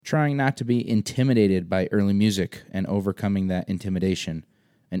trying not to be intimidated by early music and overcoming that intimidation.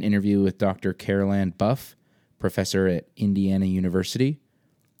 An interview with Dr. Carol Ann Buff, professor at Indiana University,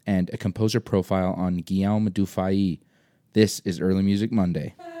 and a composer profile on Guillaume Dufay. This is Early Music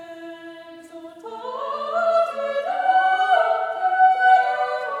Monday.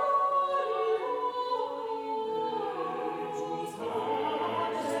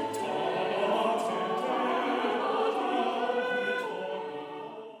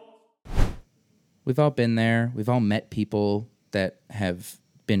 We've all been there. We've all met people that have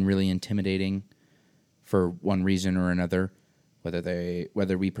been really intimidating for one reason or another,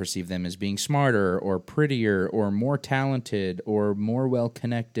 whether we perceive them as being smarter or prettier or more talented or more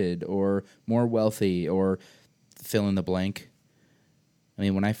well-connected or more wealthy or fill in the blank. I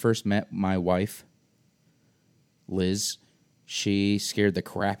mean, when I first met my wife, Liz, she scared the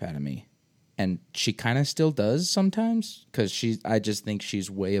crap out of me. And she kind of still does sometimes because I just think she's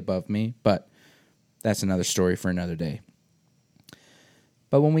way above me, but that's another story for another day.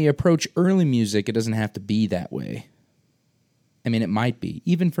 But when we approach early music, it doesn't have to be that way. I mean, it might be.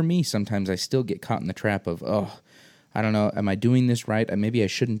 Even for me, sometimes I still get caught in the trap of, I don't know, am I doing this right? Maybe I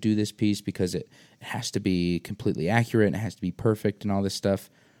shouldn't do this piece because it has to be completely accurate and it has to be perfect and all this stuff.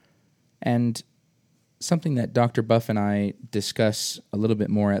 And something that Dr. Buff and I discuss a little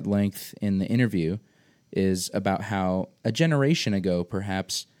bit more at length in the interview is about how a generation ago,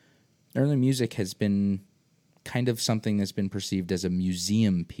 perhaps, early music has been kind of something that's been perceived as a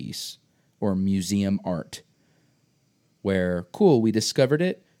museum piece or museum art, where, cool, we discovered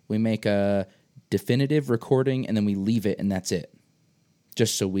it, we make a definitive recording, and then we leave it, and that's it,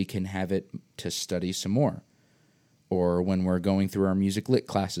 just so we can have it to study some more, or when we're going through our music lit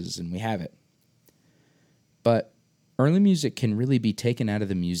classes and we have it. But early music can really be taken out of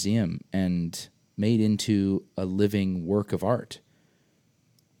the museum and made into a living work of art,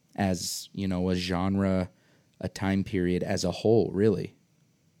 as, you know, a genre, a time period as a whole, really.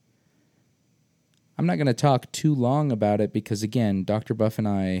 I'm not going to talk too long about it because, again, Dr. Buff and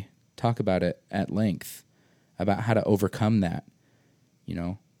I talk about it at length, about how to overcome that. You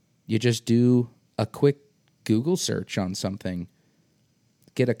know, you just do a quick Google search on something,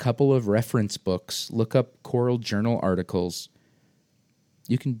 get a couple of reference books, look up choral journal articles.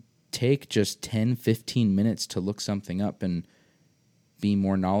 You can take just 10, 15 minutes to look something up and be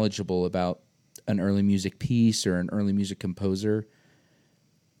more knowledgeable about an early music piece or an early music composer.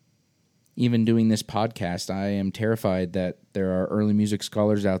 Even doing this podcast, I am terrified that there are early music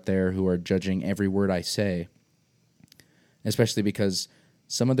scholars out there who are judging every word I say, especially because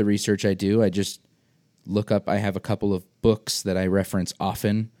some of the research I do, I just look up. I have a couple of books that I reference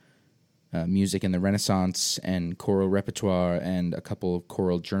often, Music in the Renaissance and Choral Repertoire, and a couple of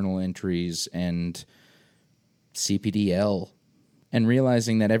choral journal entries and CPDL, and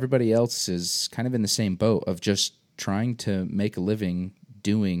realizing that everybody else is kind of in the same boat of just trying to make a living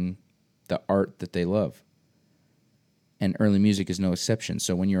doing the art that they love. And early music is no exception.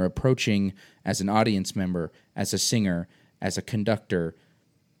 So when you're approaching as an audience member, as a singer, as a conductor,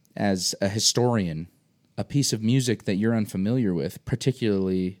 as a historian, a piece of music that you're unfamiliar with,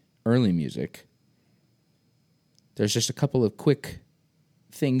 particularly early music, there's just a couple of quick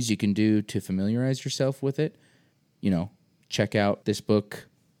things you can do to familiarize yourself with it. You know, check out this book,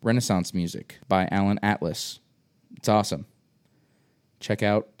 Renaissance Music, by Alan Atlas. It's awesome. Check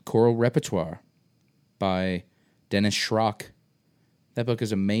out Choral Repertoire by Dennis Schrock. That book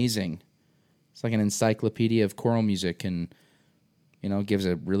is amazing. It's like an encyclopedia of choral music and, you know, gives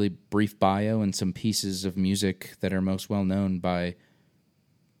a really brief bio and some pieces of music that are most well known by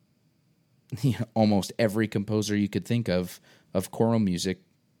almost every composer you could think of choral music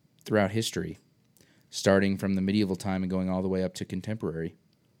throughout history, starting from the medieval time and going all the way up to contemporary.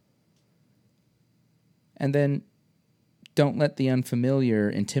 And then don't let the unfamiliar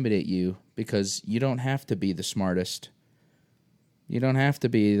intimidate you, because you don't have to be the smartest. You don't have to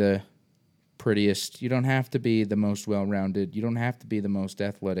be the prettiest. You don't have to be the most well-rounded. You don't have to be the most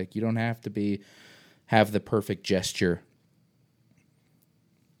athletic. You don't have to have the perfect gesture.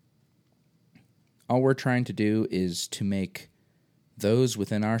 All we're trying to do is to make those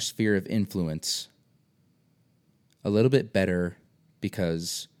within our sphere of influence a little bit better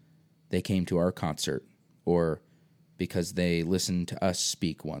because they came to our concert, or because they listened to us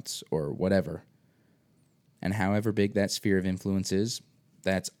speak once, or whatever. And however big that sphere of influence is,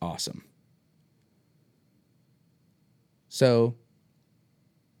 that's awesome. So,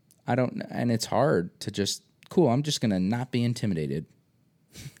 and it's hard to just, cool, I'm just going to not be intimidated.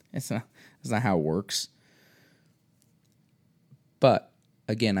 That's not how it works. But,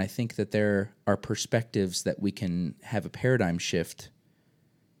 again, I think that there are perspectives that we can have a paradigm shift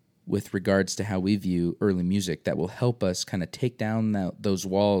with regards to how we view early music that will help us kind of take down those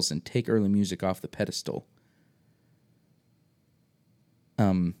walls and take early music off the pedestal.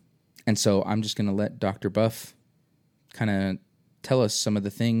 And so I'm just going to let Dr. Buff kind of tell us some of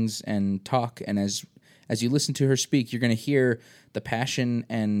the things and talk. And as you listen to her speak, you're going to hear the passion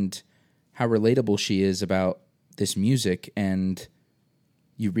and how relatable she is about this music. And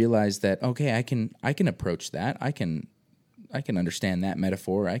you realize that, okay, I can approach that. I can understand that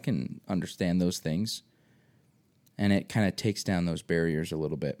metaphor. I can understand those things. And it kind of takes down those barriers a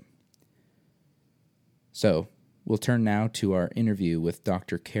little bit. So we'll turn now to our interview with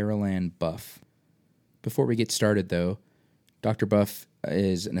Dr. Carol Ann Buff. Before we get started, though, Dr. Buff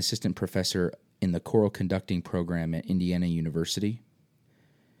is an assistant professor in the choral conducting program at Indiana University,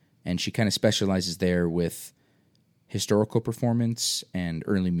 and she kind of specializes there with historical performance and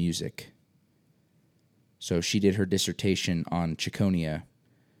early music. So she did her dissertation on Ciconia,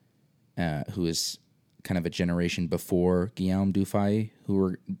 who is kind of a generation before Guillaume Dufay,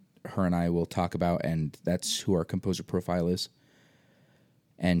 her and I will talk about, and that's who our composer profile is.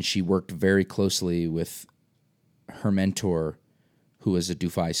 And she worked very closely with her mentor, who is a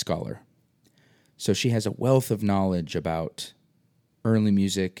Dufay scholar. So she has a wealth of knowledge about early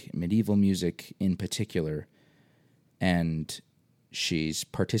music, medieval music in particular, and she's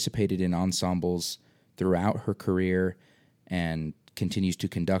participated in ensembles throughout her career and continues to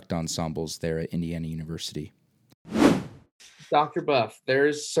conduct ensembles there at Indiana University. Dr. Buff,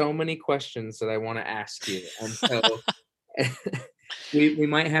 there's so many questions that I want to ask you, and so we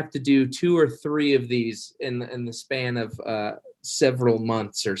might have to do 2 or 3 of these in the span of several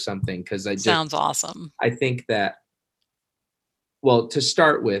months or something, because Sounds awesome. I think that, well, to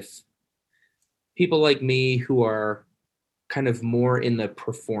start with, people like me who are kind of more in the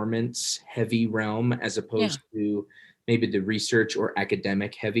performance heavy realm as opposed to maybe the research or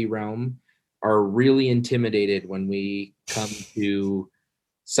academic heavy realm are really intimidated when we come to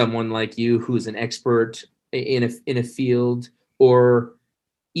someone like you who's an expert in a field, or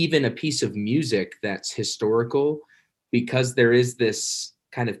even a piece of music that's historical, because there is this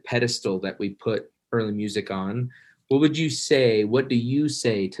kind of pedestal that we put early music on. What do you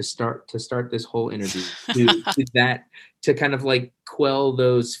say to start this whole interview to kind of like quell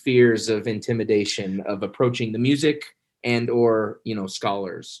those fears of intimidation of approaching the music and or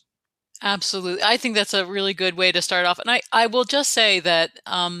scholars? Absolutely. I think that's a really good way to start off. And I will just say that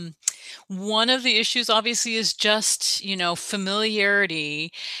one of the issues obviously is just,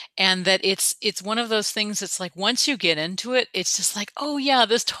 familiarity, and that it's one of those things that's like once you get into it, it's just like, oh yeah,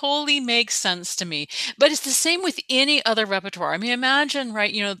 this totally makes sense to me. But it's the same with any other repertoire. I mean, imagine,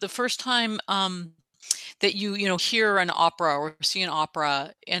 right, the first time that you hear an opera or see an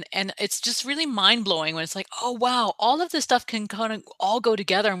opera, and it's just really mind-blowing when it's like, oh wow, all of this stuff can kind of all go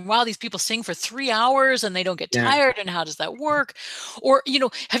together, and wow, these people sing for 3 hours and they don't get tired, and how does that work? Or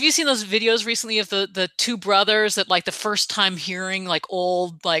have you seen those videos recently of the two brothers that, like, the first time hearing like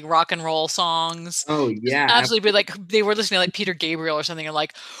old like rock and roll songs, Oh just yeah, absolutely, like they were listening to like Peter Gabriel or something, and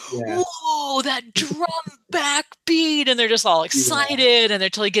like, whoa, that drum backbeat, and they're just all excited, and they're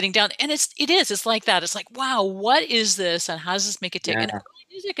totally getting down, and it's like that. It's like, wow, what is this, and how does this make it tick? And early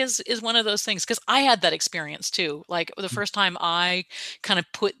music is one of those things, because I had that experience too. Like the first time I kind of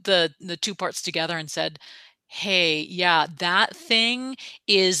put the two parts together and said, hey, yeah, that thing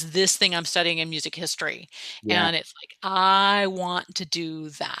is this thing I'm studying in music history. And it's like, I want to do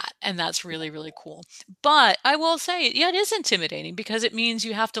that. And that's really, really cool. But I will say, yeah, it is intimidating, because it means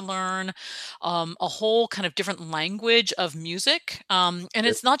you have to learn a whole kind of different language of music. And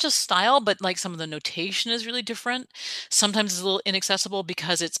it's not just style, but like some of the notation is really different. Sometimes it's a little inaccessible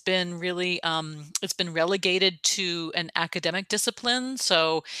because it's been really, it's been relegated to an academic discipline.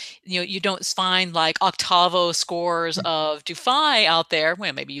 So, you don't find like octavo scores of Dufay out there.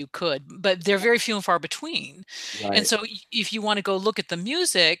 Well, maybe you could, but they're very few and far between. right. And so if you want to go look at the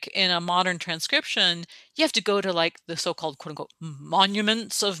music in a modern transcription, you have to go to like the so-called quote unquote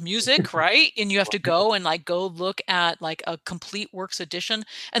monuments of music, right? And you have to go and like go look at like a complete works edition.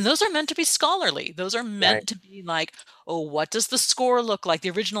 And those are meant to be scholarly. Those are meant to be like, oh, what does the score look like? The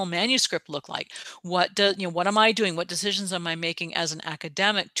original manuscript look like? What am I doing? What decisions am I making as an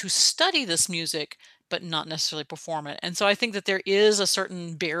academic to study this music, but not necessarily perform it? And so I think that there is a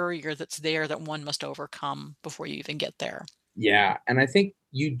certain barrier that's there that one must overcome before you even get there. Yeah, and I think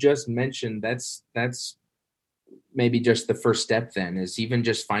you just mentioned that's maybe just the first step then, is even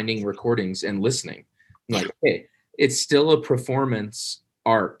just finding recordings and listening. Like, hey, it's still a performance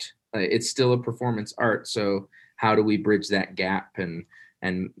art. It's still a performance art. So how do we bridge that gap? And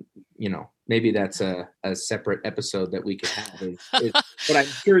And maybe that's a separate episode that we could have. But I'm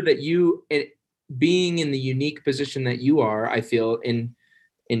sure that being in the unique position that you are, I feel in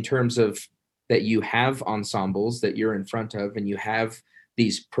terms of that you have ensembles that you're in front of, and you have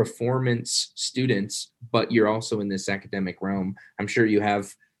these performance students, but you're also in this academic realm. I'm sure you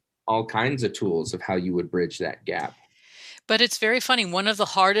have all kinds of tools of how you would bridge that gap. But it's very funny. One of the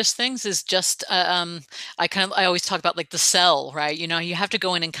hardest things is just I always talk about like the sell, right? You have to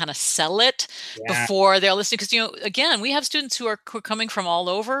go in and kind of sell it Yeah. before they're listening. Because again, we have students who are coming from all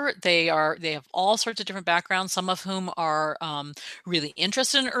over. They have all sorts of different backgrounds. Some of whom are really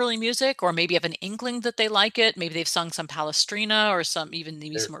interested in early music, or maybe have an inkling that they like it. Maybe they've sung some Palestrina, or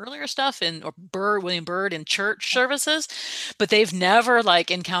maybe some earlier stuff, or William Byrd in church services, but they've never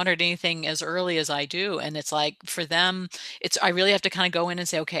like encountered anything as early as I do. And it's like for them, I really have to kind of go in and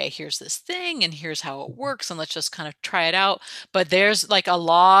say, okay, here's this thing and here's how it works, and let's just kind of try it out. But there's like a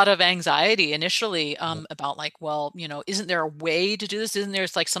lot of anxiety initially about like, well, isn't there a way to do this? Isn't there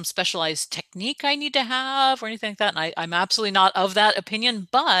like some specialized technique I need to have or anything like that? And I'm absolutely not of that opinion,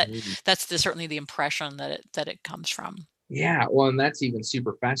 but that's certainly the impression that it comes from. Yeah. Well, and that's even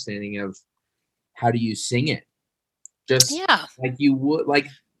super fascinating of how do you sing it? Just Yeah. like you would, like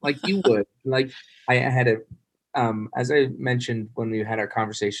you would. Like I had as I mentioned when we had our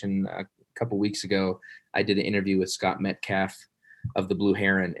conversation a couple weeks ago, I did an interview with Scott Metcalf of the Blue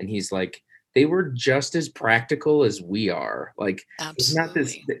Heron, and he's like, they were just as practical as we are. Like, it's not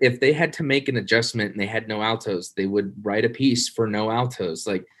this. If they had to make an adjustment and they had no altos, they would write a piece for no altos.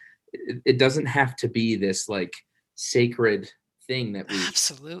 Like, it doesn't have to be this like sacred thing that we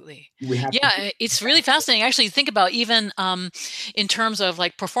have. Yeah, it's really fascinating. Actually, think about even in terms of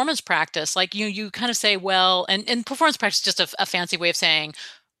like performance practice, like you kind of say, well, and performance practice is just a fancy way of saying,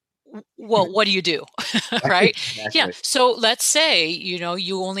 well, what do you do? Right? Exactly. Yeah. So let's say,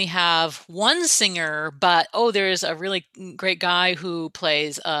 you only have one singer, but there's a really great guy who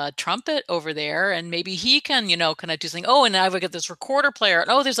plays a trumpet over there, and maybe he can, kind of do something. Oh, and I've got this recorder player.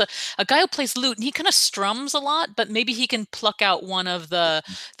 And there's a guy who plays lute, and he kind of strums a lot, but maybe he can pluck out one of the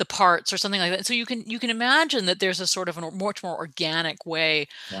parts or something like that. So you can imagine that there's a sort of a much more organic way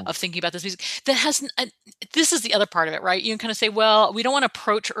of thinking about this music that hasn't. This is the other part of it, right? You can kind of say, well, we don't want to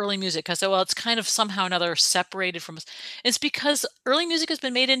approach early music because, well, it's kind of somehow or another separated from us. It's because early music has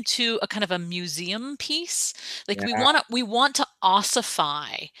been made into a kind of a museum piece. Like we want to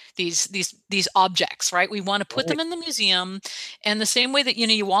ossify these objects, right? We want to put them in the museum, and the same way that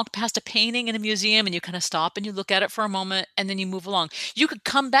you walk past a painting in a museum and you kind of stop and you look at it for a moment and then you move along. You could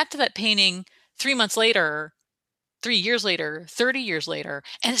come back to that painting 3 months later, 3 years later, 30 years later,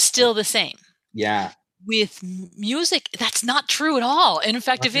 and it's still the same. Yeah. With music, that's not true at all. And in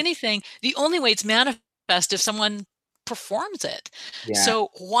fact, if anything, the only way it's manifest if someone performs it. Yeah.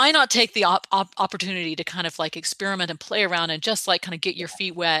 So why not take the opportunity to kind of like experiment and play around and just like kind of get your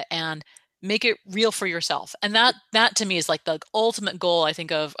feet wet and make it real for yourself. And that to me is like the ultimate goal, I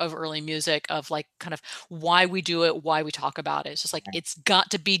think, of early music, of like kind of why we do it, why we talk about it. It's just like it's got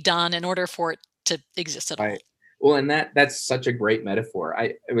to be done in order for it to exist at all. Well, and that's such a great metaphor.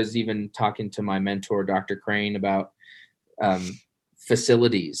 I was even talking to my mentor, Dr. Crane, about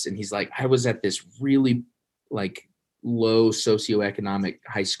facilities. And he's like, I was at this really like low socioeconomic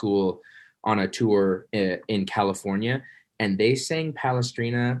high school on a tour in California. And they sang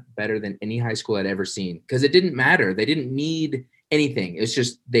Palestrina better than any high school I'd ever seen, because it didn't matter. They didn't need anything. It's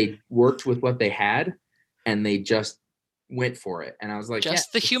just they worked with what they had and they just went for it. And I was like,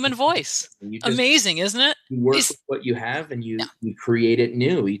 the human voice. Amazing, isn't it? You work with what you have and you create it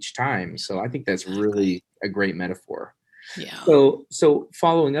new each time. So I think that's really a great metaphor. Yeah. So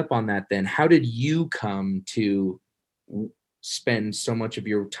following up on that, then, how did you come to spend so much of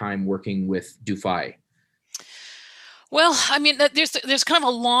your time working with Dufay? Well, I mean, there's kind of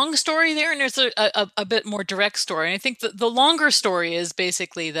a long story there, and there's a bit more direct story. And I think the longer story is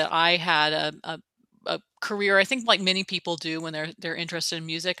basically that I had a career, I think, like many people do when they're interested in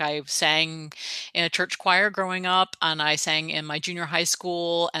music. I sang in a church choir growing up, and I sang in my junior high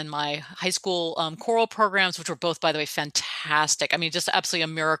school and my high school choral programs, which were both, by the way, fantastic. I mean, just absolutely a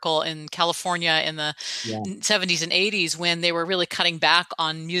miracle in California in the 70s and 80s when they were really cutting back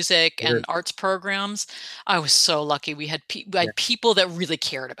on music and arts programs. I was so lucky. We had people that really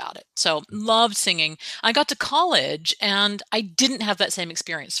cared about it. So loved singing. I got to college and I didn't have that same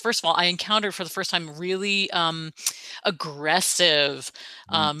experience. First of all, I encountered for the first time really aggressive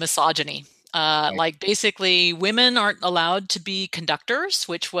misogyny Like basically women aren't allowed to be conductors,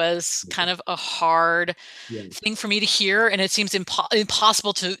 which was kind of a hard Yeah. thing for me to hear, and it seems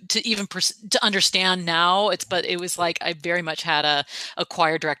impossible to even to understand now. But it was like I very much had a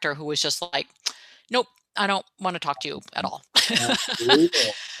choir director who was just like, nope, I don't want to talk to you at all. Brutal.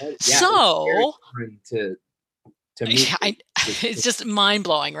 Yeah, So to meet. yeah, it's just mind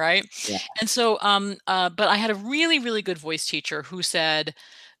blowing, right? Yeah. And so, but I had a really, really good voice teacher who said,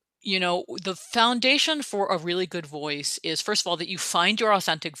 you know, the foundation for a really good voice is, first of all, that you find your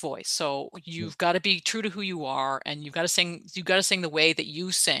authentic voice. So you've got to be true to who you are, and you've got to sing the way that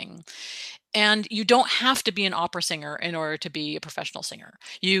you sing. And you don't have to be an opera singer in order to be a professional singer.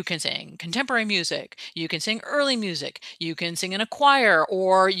 You can sing contemporary music, you can sing early music, you can sing in a choir,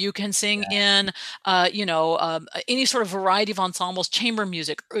 or you can sing in, any sort of variety of ensembles, chamber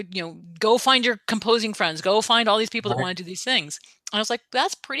music. Or, go find your composing friends, go find all these people that want to do these things. And I was like,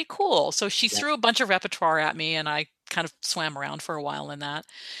 that's pretty cool. So she threw a bunch of repertoire at me, and I kind of swam around for a while in that.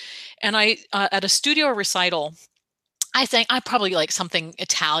 And I, at a studio recital, I probably like something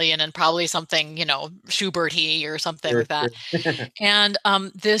Italian and probably something, Schubert-y or something like that. And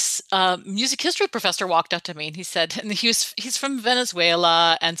this music history professor walked up to me and he said, and he's from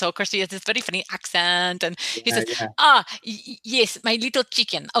Venezuela, and so of course he has this very funny accent, and he says, yes, my little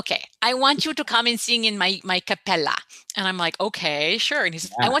chicken. Okay, I want you to come and sing in my capella. And I'm like, okay, sure. And he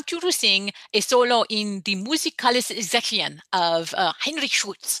says, I want you to sing a solo in the Musicales Säckchen of Heinrich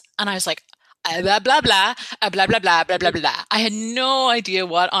Schütz. And I was like, blah blah blah, blah blah blah blah blah blah. I had no idea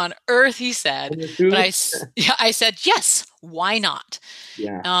what on earth he said, but I said yes. Why not?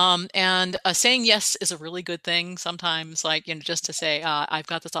 Yeah. And saying yes is a really good thing sometimes. Like, just to say, I've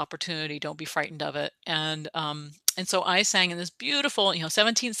got this opportunity. Don't be frightened of it. And so I sang in this beautiful,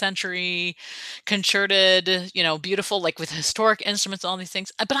 17th century concerted, beautiful, like with historic instruments and all these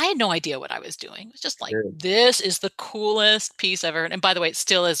things. But I had no idea what I was doing. It was just like, this is the coolest piece ever. And by the way, it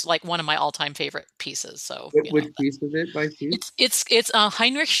still is like one of my all-time favorite pieces. So which piece is it by Schütz? It's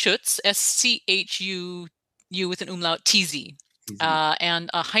Heinrich Schütz, Schuu with an umlaut, TZ. And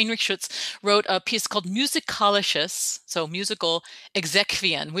Heinrich Schütz wrote a piece called Musikalisches, so musical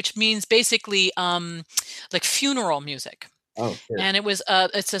exequien, which means basically like funeral music. Oh, sure. And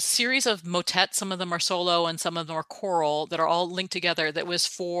it's a series of motets. Some of them are solo and some of them are choral that are all linked together. That was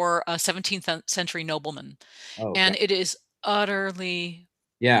for a 17th century nobleman. Oh, and it is utterly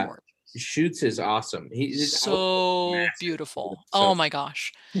gorgeous. Schütz is awesome. He's so beautiful. Oh my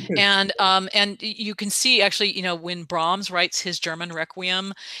gosh. And you can see actually, when Brahms writes his German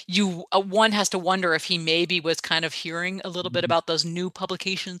Requiem, one has to wonder if he maybe was kind of hearing a little bit about those new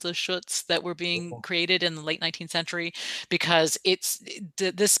publications of Schütz that were being created in the late 19th century, because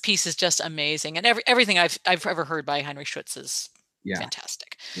this piece is just amazing. And everything I've ever heard by Heinrich Schütz is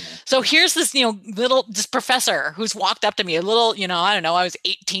fantastic. So here's this, this professor who's walked up to me, a little, I don't know, I was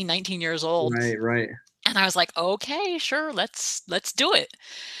 18, 19 years old. Right. And I was like, okay, sure, let's do it.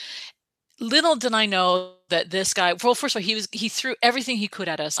 Little did I know that this guy, well, first of all, he threw everything he could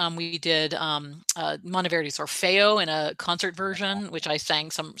at us. We did Monteverdi's Orfeo in a concert version, which I sang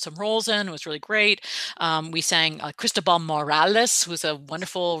some roles in. It was really great. We sang Cristobal Morales, who's a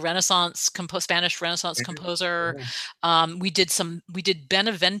wonderful Spanish Renaissance composer. We did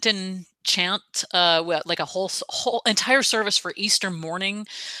Beneventan chant, like a whole entire service for Easter morning,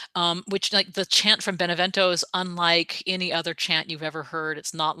 which, like, the chant from Benevento is unlike any other chant you've ever heard.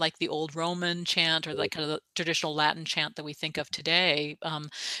 It's not like the old Roman chant or like kind of the traditional Latin chant that we think of today,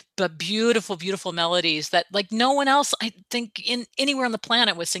 but beautiful, beautiful melodies that like no one else, I think, anywhere on the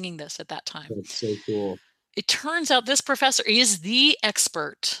planet was singing this at that time. That's so cool. It turns out this professor is the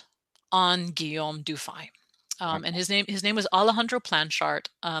expert on Guillaume Dufay. And his name was Alejandro Planchart.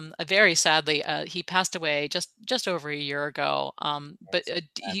 Very sadly, he passed away just over a year ago. But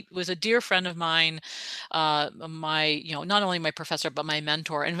he was a dear friend of mine, my not only my professor but my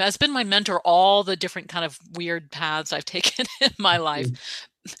mentor, and has been my mentor all the different kind of weird paths I've taken in my life.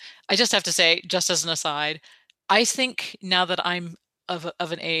 I just have to say, just as an aside, I think now that I'm of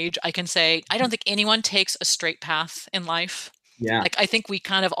an age, I can say I don't think anyone takes a straight path in life. Yeah. Like, I think we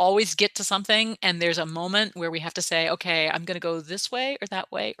kind of always get to something and there's a moment where we have to say, okay, I'm going to go this way or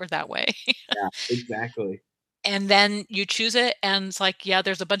that way or that way. Yeah, exactly. And then you choose it and it's like, yeah,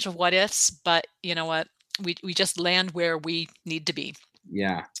 there's a bunch of what ifs, but you know what? We just land where we need to be.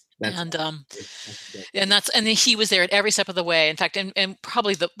 Yeah. And he was there at every step of the way. In fact, and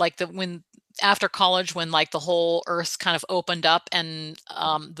probably when after college, when like the whole earth kind of opened up and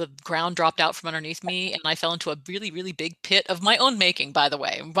the ground dropped out from underneath me, and I fell into a really, really big pit of my own making, by the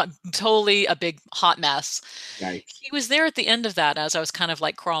way, but totally a big hot mess. Yikes. He was there at the end of that as I was kind of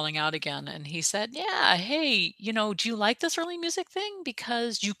like crawling out again, and he said, "Yeah, hey, do you like this early music thing?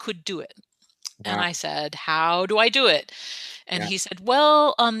 Because you could do it." And Wow. I said, "How do I do it?" And Yeah. he said,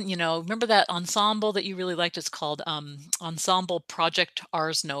 "Well, remember that ensemble that you really liked? It's called Ensemble Project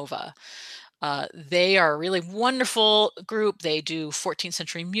Ars Nova. They are a really wonderful group. They do 14th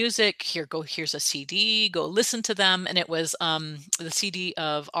century music. Here's a CD. Go listen to them." And it was the CD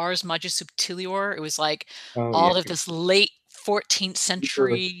of Ars Magis Subtilior. It was like Oh yeah. all of this late 14th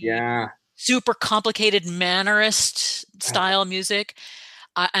century, Yeah. super complicated Mannerist Oh, style music.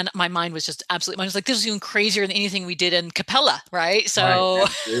 And my mind was just absolutely, I was like, this is even crazier than anything we did in Capella, right? right. So,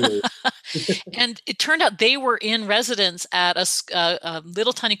 Absolutely. and it turned out they were in residence at a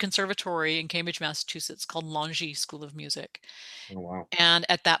little tiny conservatory in Cambridge, Massachusetts called Longy School of Music. Oh wow. And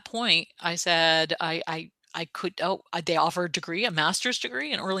at that point, I said, I could, they offer a degree, a master's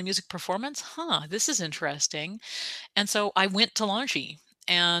degree in early music performance. Huh, this is interesting. And so I went to Longy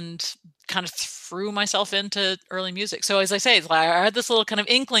and kind of threw myself into early music. So as I say, I had this little kind of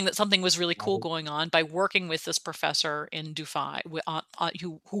inkling that something was really cool going on by working with this professor in Dufay,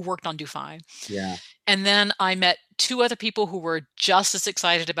 who worked on Dufay. Yeah. And then I met two other people who were just as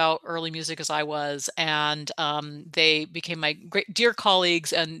excited about early music as I was, and they became my great dear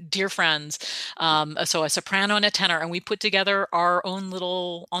colleagues and dear friends. So a soprano and a tenor, and we put together our own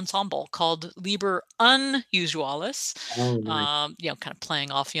little ensemble called Liber Unusualis. Oh nice. Kind of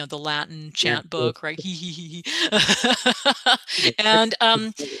playing off, the Latin Yeah. chant book, right? Hee hee hee. And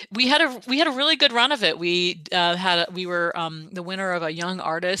we had a really good run of it. We were the winner of a young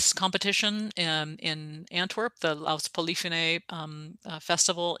artist competition in Antwerp, the Laus Polyphone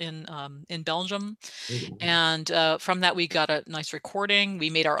festival in Belgium. And from that, we got a nice recording. We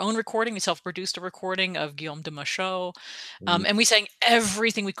made our own recording. We self-produced a recording of Guillaume de Machaut. And we sang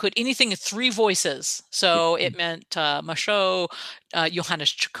everything we could, anything with three voices. So it meant Machaut,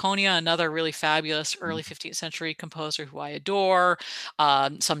 Johannes Ciconia, another really fabulous early 15th century composer who I adore,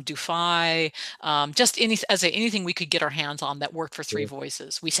 some Dufay, just anything we could get our hands on that worked for three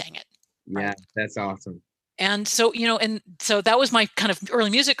voices. We sang it. Yeah, Right. that's awesome. And so, that was my kind of early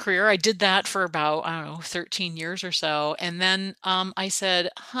music career. I did that for about, I don't know, 13 years or so. And then I said,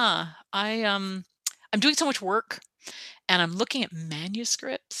 I'm doing so much work, and I'm looking at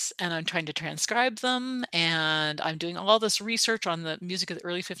manuscripts, and I'm trying to transcribe them, and I'm doing all this research on the music of the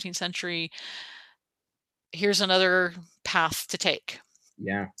early 15th century. Here's another path to take.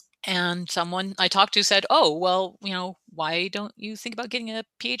 Yeah. And someone I talked to said, "Oh, well, why don't you think about getting a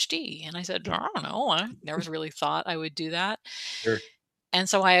PhD?" And I said, "I don't know. I never really thought I would do that." Sure. And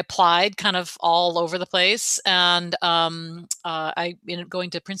so I applied kind of all over the place, and I ended up going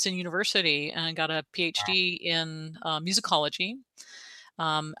to Princeton University and got a PhD in musicology.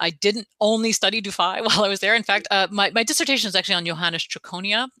 I didn't only study Dufay while I was there. In fact, my dissertation is actually on Johannes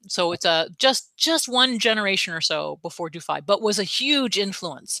Ciconia, so it's just one generation or so before Dufay, but was a huge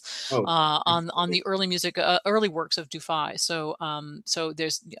influence on the early music, early works of Dufay. So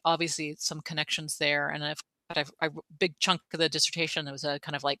there's obviously some connections there, and a big chunk of the dissertation that was a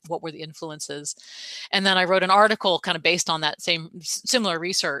kind of like, what were the influences, and then I wrote an article kind of based on that similar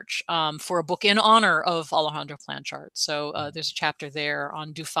research for a book in honor of Alejandro Planchart. So there's a chapter there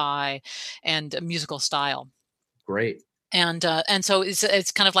on Dufay and musical style. Great. And so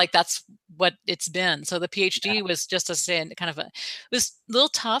it's kind of like that's what it's been. So the PhD was just a it was a little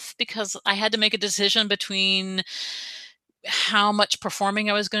tough because I had to make a decision between how much performing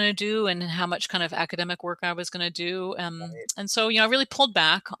I was going to do and how much kind of academic work I was going to do. And so, I really pulled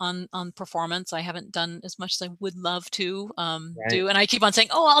back on performance. I haven't done as much as I would love to do. And I keep on saying,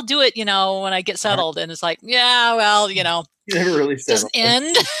 "Oh, I'll do it, when I get settled." And it's like, yeah, well, You never really settled. doesn't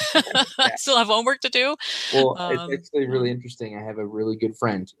end. I still have homework to do. Well, it's actually really interesting. I have a really good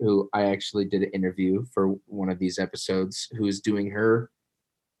friend who I actually did an interview for one of these episodes, who is doing her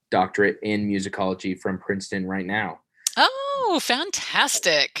doctorate in musicology from Princeton right now. Oh,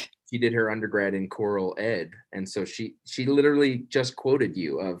 fantastic. She did her undergrad in choral ed, and so she literally just quoted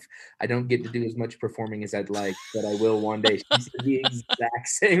you of, "I don't get to do as much performing as I'd like, but I will one day." She said the exact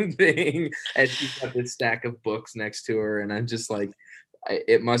same thing, and she's got this stack of books next to her, and I'm just like,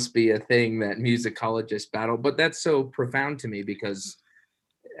 it must be a thing that musicologists battle. But that's so profound to me, because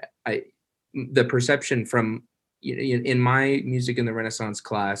the perception from, in my music in the Renaissance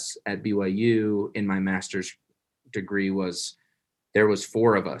class at BYU in my master's degree was, there was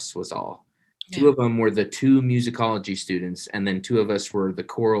 4 of us was all. Two of them were the two musicology students, and then two of us were the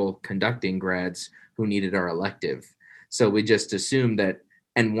choral conducting grads who needed our elective. So we just assumed that,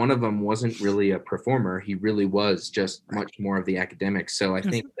 and one of them wasn't really a performer. He really was just much more of the academics. So I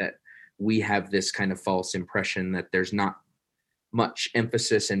think that we have this kind of false impression that there's not much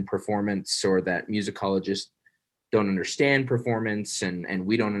emphasis in performance, or that musicologists don't understand performance, and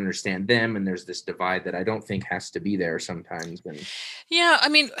we don't understand them, and there's this divide that I don't think has to be there sometimes. And yeah, I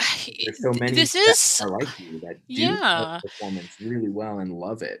mean, there's so many this that is are like you that do performance really well and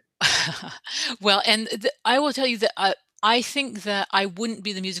love it. Well, and I will tell you that I think that I wouldn't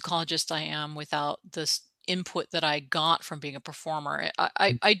be the musicologist I am without this input that I got from being a performer.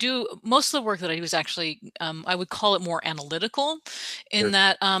 I do most of the work that I do is actually I would call it more analytical, in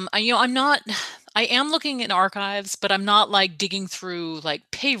that I'm not. I am looking in archives, but I'm not like digging through like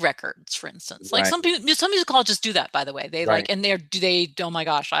pay records, for instance. Like some musicologists do that, by the way. They and oh my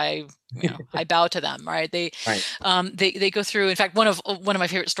gosh, I bow to them, right? They go through. In fact, one of my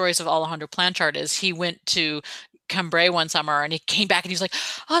favorite stories of Alejandro Planchard is he went to Cambrai one summer and he came back and he was like,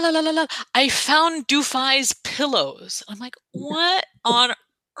 oh, la, la, la, la, I found Dufay's pillows. I'm like, what on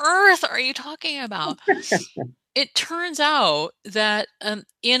earth are you talking about? It turns out that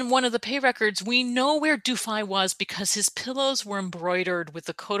in one of the pay records, we know where Dufay was because his pillows were embroidered with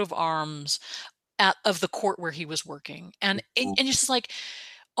the coat of arms of the court where he was working. And it's just like,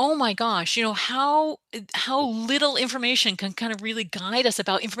 oh my gosh, how little information can kind of really guide us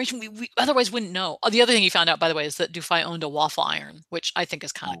about information we otherwise wouldn't know. The other thing he found out, by the way, is that Dufay owned a waffle iron, which I think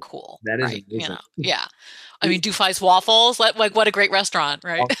is kind of cool. That is right? Amazing. Yeah. I mean, Dufay's Waffles, like what a great restaurant,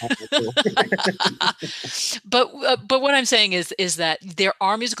 right? But what I'm saying is that there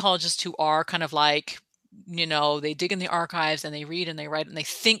are musicologists who are kind of like, they dig in the archives and they read and they write and they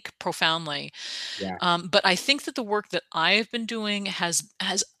think profoundly. But I think that the work that I've been doing has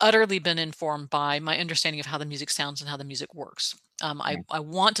utterly been informed by my understanding of how the music sounds and how the music works. I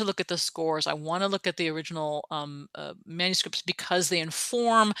want to look at the scores. I want to look at the original manuscripts because they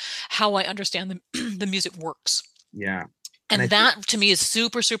inform how I understand the music works. Yeah. And that to me is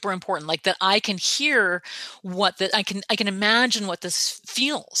super, super important. Like that I can hear I can imagine what this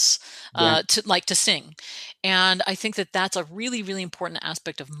feels to sing. And I think that that's a really, really important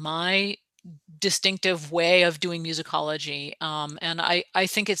aspect of my distinctive way of doing musicology. And I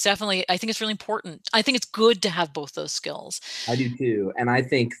think it's really important. I think it's good to have both those skills. I do too. And I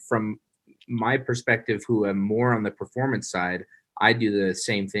think from my perspective, who am more on the performance side, I do the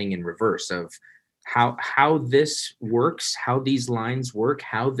same thing in reverse of how this works, how these lines work,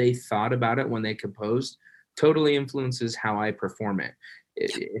 how they thought about it when they composed, totally influences how I perform it.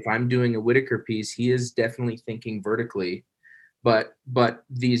 If I'm doing a Whitaker piece, he is definitely thinking vertically, but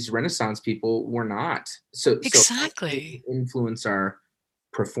these Renaissance people were not. So exactly influence our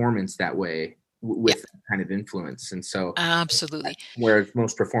performance that way with that kind of influence. And so absolutely, whereas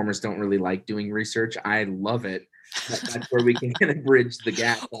most performers don't really like doing research, I love it. That's where we can kind of bridge the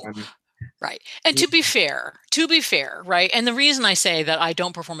gap on. Right. And to be fair, right? And the reason I say that I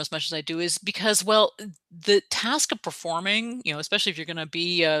don't perform as much as I do is because, well, the task of performing, especially if you're going to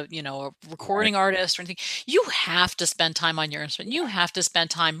be a recording artist or anything, you have to spend time on your instrument. You have to spend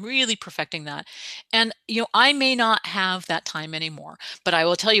time really perfecting that. And, I may not have that time anymore, but I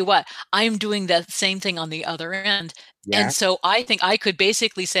will tell you what, I'm doing that same thing on the other end. Yeah. And so I think I could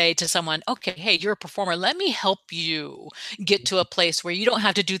basically say to someone, okay, hey, you're a performer. Let me help you get to a place where you don't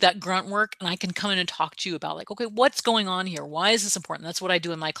have to do that grunt work. And I can come in and talk to you about like, okay, what's going on here? Why is this important? That's what I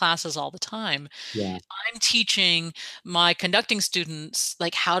do in my classes all the time. Yeah. I'm teaching my conducting students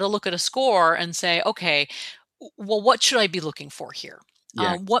like how to look at a score and say, okay, well, what should I be looking for here?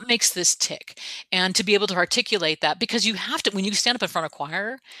 Yeah. What makes this tick? And to be able to articulate that, because you have to, when you stand up in front of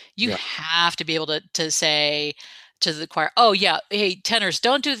choir, you have to be able to say to the choir, oh yeah, hey, tenors,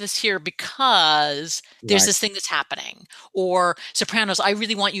 don't do this here because there's this thing that's happening. Or sopranos, I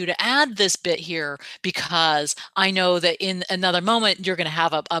really want you to add this bit here because I know that in another moment you're going to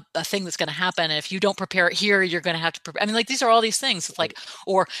have a thing that's going to happen. And if you don't prepare it here, you're going to have to prepare. I mean, like these are all these things. It's like,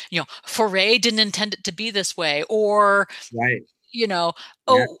 or, Fauré didn't intend it to be this way, or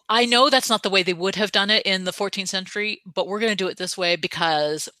I know that's not the way they would have done it in the 14th century, but we're going to do it this way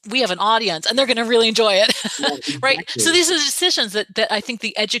because we have an audience and they're going to really enjoy it. Yeah, exactly. Right. So these are the decisions that I think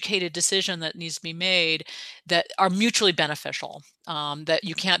the educated decision that needs to be made that are mutually beneficial, that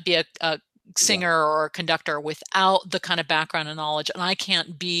you can't be a singer or a conductor without the kind of background and knowledge. And I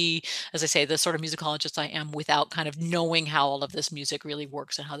can't be, as I say, the sort of musicologist I am without kind of knowing how all of this music really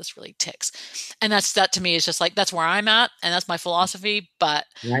works and how this really ticks. And that to me is just like, that's where I'm at. And that's my philosophy, but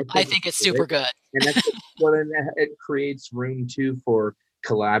I think it's super good. And that's it creates room too for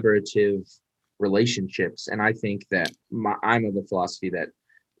collaborative relationships. And I think that I'm of the philosophy that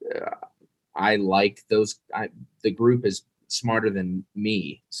I like the group is smarter than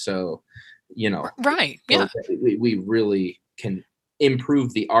me. So, Right. so Yeah. we really can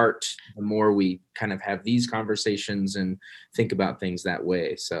improve the art the more we kind of have these conversations and think about things that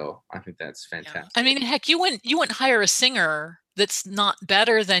way. So I think that's fantastic. I mean, heck, you wouldn't hire a singer that's not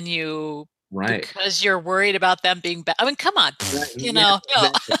better than you Right. because you're worried about them being bad. I mean, come on, Right. exactly.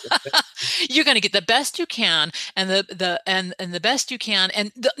 You're going to get the best you can, and the best you can,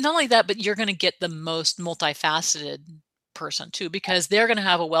 and not only that, but you're going to get the most multifaceted person too, because they're going to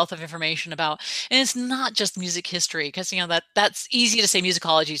have a wealth of information about, and it's not just music history, because that's easy to say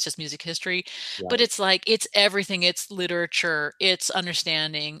musicology is just music history, but Right. it's like it's everything. It's literature, it's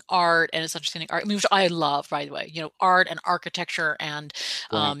understanding art, and it's understanding art, which I love, by the way, art and architecture, and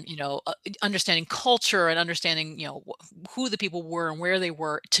Right. understanding culture, and understanding who the people were and where they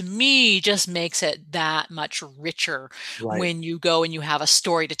were, to me just makes it that much richer Right. when you go and you have a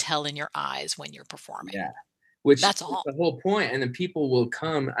story to tell in your eyes when you're performing. Yeah. Which That's is all. the whole point. And then people will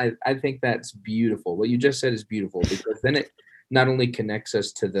come. I think that's beautiful. What you just said is beautiful, because then it not only connects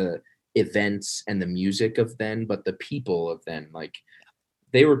us to the events and the music of then, but the people of then. Like,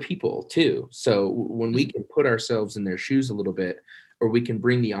 they were people too. So when we can put ourselves in their shoes a little bit, or we can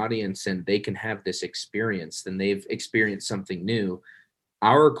bring the audience and they can have this experience, then they've experienced something new.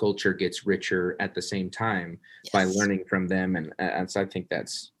 Our culture gets richer at the same time by Yes. learning from them. And so I think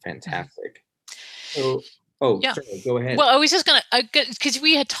that's fantastic. So, Yeah. sorry, go ahead. Well, I was just gonna, because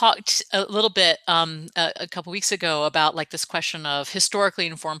we had talked a little bit a couple weeks ago about like this question of historically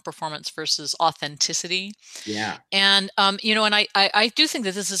informed performance versus authenticity. Yeah. And and I do think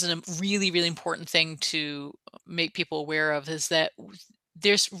that this is a really, really important thing to make people aware of, is that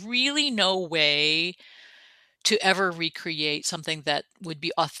there's really no way to ever recreate something that would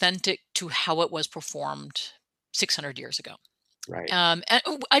be authentic to how it was performed 600 years ago. Right. And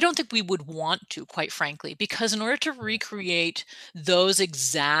I don't think we would want to, quite frankly, because in order to recreate those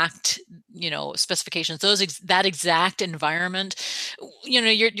exact, specifications, that exact environment,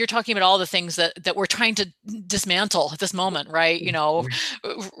 you're talking about all the things that we're trying to dismantle at this moment, right?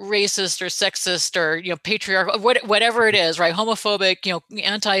 Racist or sexist or patriarchal, whatever it is, right? Homophobic,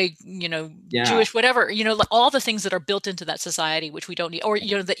 anti, Yeah. Jewish, whatever, like all the things that are built into that society, which we don't need, or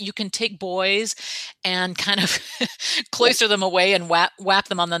that you can take boys and kind of cloister them away and whap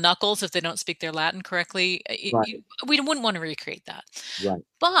them on the knuckles if they don't speak their Latin correctly. Right. We wouldn't want to recreate that. Right.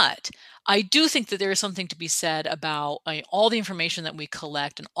 But I do think that there is something to be said about all the information that we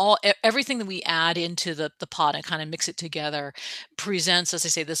collect, and everything that we add into the pot and kind of mix it together presents, as I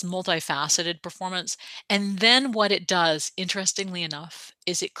say, this multifaceted performance. And then what it does, interestingly enough,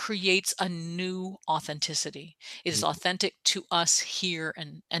 is it creates a new authenticity. It is authentic to us here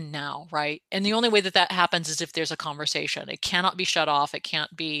and now, right? And the only way that happens is if there's a conversation. It cannot be shut off. It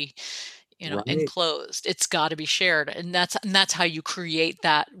can't be Right. enclosed. It's got to be shared, and that's how you create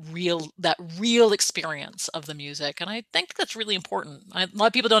that real experience of the music. And I think that's really important. A lot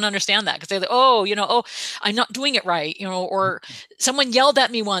of people don't understand that, because they're like, oh, I'm not doing it right, or someone yelled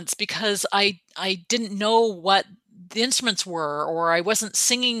at me once because I didn't know what the instruments were, or I wasn't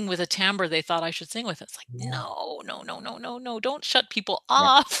singing with a timbre they thought I should sing with. It's like, no, don't shut people Yeah.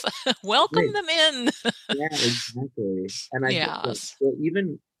 off. Welcome Right. them in. Yeah, exactly. And I think that, Yes. well,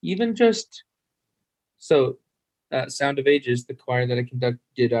 even just so, Sound of Ages, the choir that I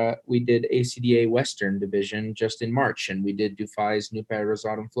conducted, we did ACDA Western Division just in March, and we did Dufay's Nupe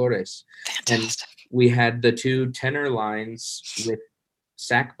Rosarum Flores. Fantastic. And we had the two tenor lines with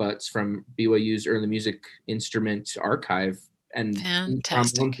sack butts from BYU's early music instrument archive, and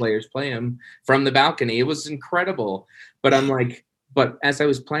trombone players play them from the balcony. It was incredible. But I'm like, but as I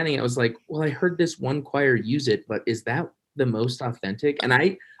was planning, I was like, well, I heard this one choir use it, but is that the most authentic? And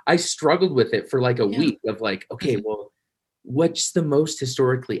I struggled with it for like a week of like, okay, well, what's the most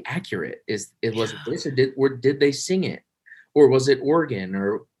historically accurate? Was it this, or did they sing it, or was it organ,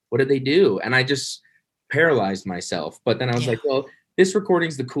 or what did they do? And I just paralyzed myself. But then I was like, well, this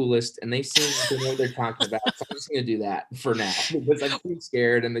recording's the coolest, and they seem like they know what they're talking about. So I'm just gonna do that for now, because I'm too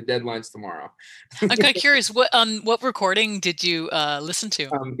scared, and the deadline's tomorrow. I'm kind of curious, what recording did you listen to?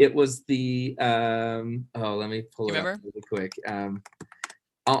 It was the let me pull it up really quick.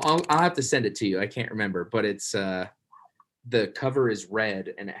 I'll have to send it to you. I can't remember, but it's the cover is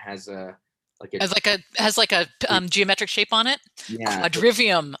red, and it has a like a has like a geometric shape on it. yeah.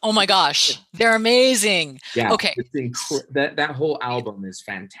 Quadrivium. Oh my gosh, they're amazing. Yeah, Okay. That whole album is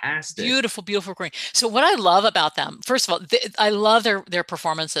fantastic. Beautiful, beautiful recording. So what I love about them, first of all, I love their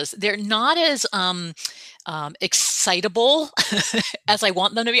performances. They're not as excitable as I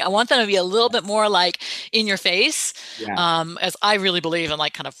want them to be. I want them to be a little bit more like in your face, as I really believe in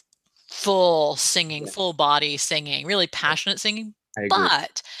like kind of full singing, full body singing, really passionate singing. I agree.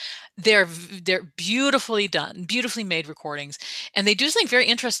 But they're beautifully done, beautifully made recordings, and they do something very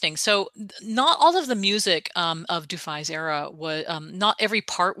interesting. So not all of the music of Dufay's era was not every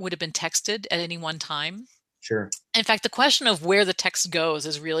part would have been texted at any one time. Sure. In fact, the question of where the text goes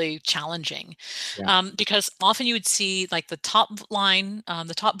is really challenging, because often you would see like the top line,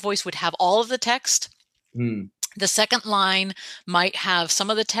 the top voice would have all of the text. The second line might have some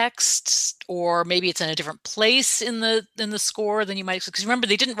of the text, or maybe it's in a different place in the score than you might, because remember,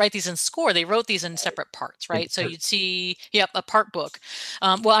 they didn't write these in score, they wrote these in separate parts, right? So you'd see a part book,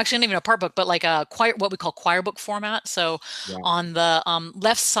 well, actually not even a part book, but like a choir, what we call choir book format. So on the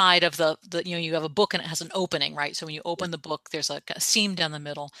left side of the you have a book and it has an opening, right? So when you open the book, there's like a seam down the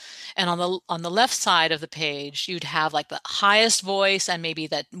middle, and on the left side of the page you'd have like the highest voice and maybe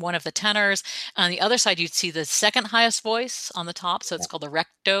that one of the tenors. On the other side you'd see the second highest voice on the top, so it's called the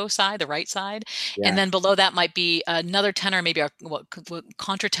recto side, the right side, and then below that might be another tenor, maybe a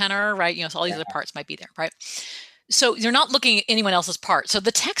contratenor, right? So all these other parts might be there, right? So you're not looking at anyone else's part, so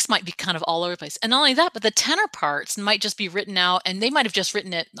the text might be kind of all over the place. And not only that, but the tenor parts might just be written out, and they might have just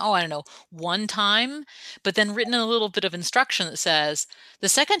written it, I don't know, one time, but then written a little bit of instruction that says, the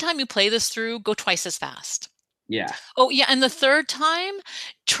second time you play this through, go twice as fast. Yeah. Oh, yeah. And the third time,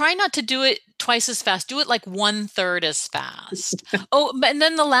 try not to do it twice as fast. Do it like 1/3 as fast. And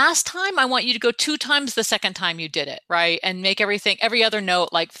then the last time, I want you to go 2 times the second time you did it, right? And make every other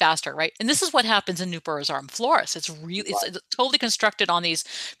note like faster, right? And this is what happens in Nuper Azar Flores. It's totally constructed on these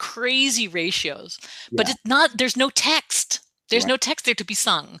crazy ratios, but it's not. There's no text. There's no text there to be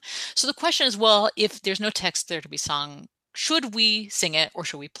sung. So the question is, well, if there's no text there to be sung, should we sing it or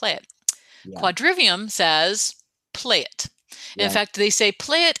should we play it? Quadrivium says, play it. In fact, they say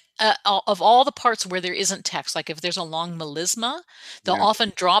play it of all the parts where there isn't text. Like if there's a long melisma, they'll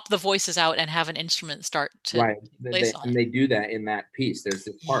often drop the voices out and have an instrument start to play on. And they do that in that piece. There's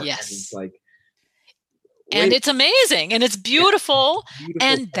this part, and it's like, and it's amazing and it's beautiful,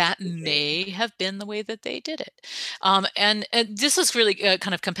 and that may have been the way that they did it. And this is really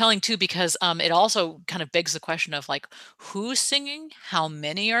kind of compelling too, because it also kind of begs the question of like, who's singing, how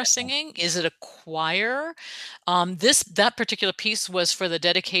many are singing, is it a choir? That particular piece was for the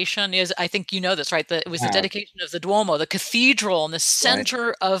dedication, I think you know this, right? It was the dedication of the Duomo, the cathedral in the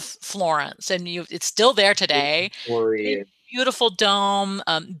center of Florence, and it's still there today. Beautiful dome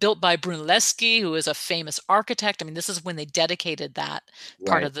built by Brunelleschi, who is a famous architect. I mean, this is when they dedicated that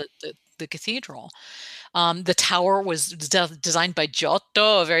part of the cathedral. The tower was designed by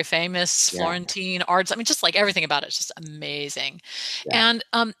Giotto, a very famous Florentine artist. I mean, just like everything about it is just amazing. And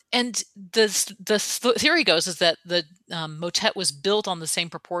the theory goes is that the motet was built on the same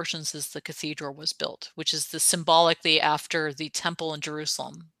proportions as the cathedral was built, which is symbolically after the temple in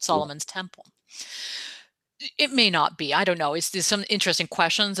Jerusalem, Solomon's temple. It may not be. I don't know. There's some interesting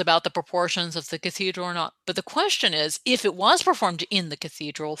questions about the proportions of the cathedral or not. But the question is, if it was performed in the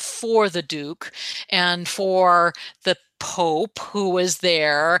cathedral for the Duke and for the Pope who was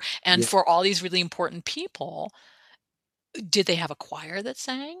there and for all these really important people, did they have a choir that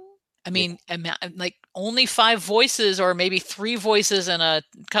sang? I mean, like only 5 voices or maybe 3 voices and a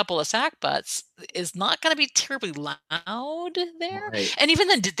couple of sackbuts is not going to be terribly loud there. Right. And even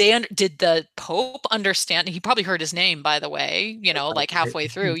then, did the Pope understand? He probably heard his name, by the way, like halfway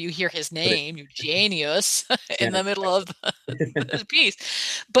through, you hear his name, Eugenius, in the middle of the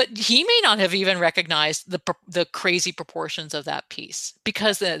piece. But he may not have even recognized the crazy proportions of that piece,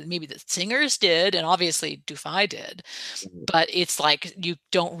 because maybe the singers did, and obviously Dufay did, but it's like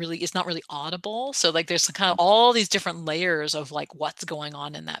it's not really audible. So like there's kind of all these different layers of like what's going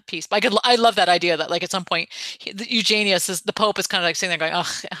on in that piece. But I love that idea that like at some point Eugenius the Pope is kind of like sitting there going, oh,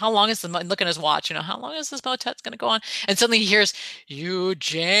 how long is looking at his watch, how long is this motet's going to go on? And suddenly he hears Eugenius.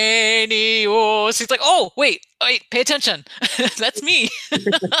 He's like, oh wait, pay attention. That's me.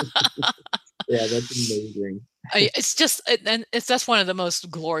 Yeah, that's amazing. It's just, and that's one of the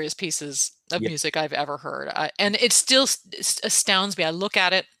most glorious pieces of music I've ever heard. And it still astounds me. I look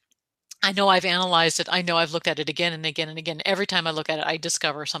at it, I know I've analyzed it. I know I've looked at it again and again and again. Every time I look at it, I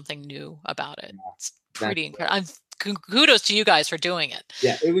discover something new about it. It's pretty incredible. Kudos to you guys for doing it.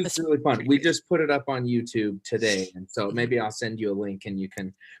 Yeah, it was really fun. We just put it up on YouTube today, and so maybe I'll send you a link, and you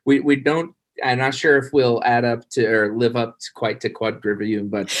can. We don't I'm not sure if we'll add up to or live up to quite to quadrivium,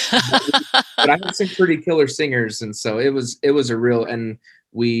 but I had some pretty killer singers, and so it was a real. And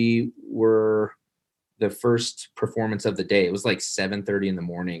we were the first performance of the day. It was like 7:30 in the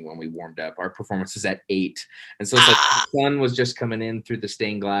morning when we warmed up. Our performance was at 8, and so it's like the sun was just coming in through the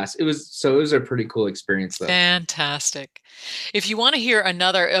stained glass. It was a pretty cool experience, though. Fantastic. If you want to hear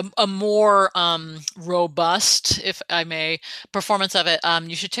another, a more robust, if I may, performance of it,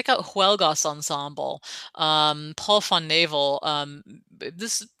 you should check out Huelgas Ensemble. Paul von Navel.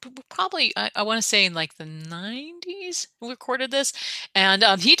 This probably, I want to say in like the 90s we recorded this, and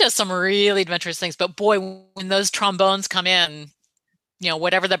he does some really adventurous things. But boy, when those trombones come in,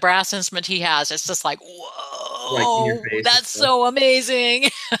 whatever the brass instrument he has, it's just like, whoa, that's so amazing.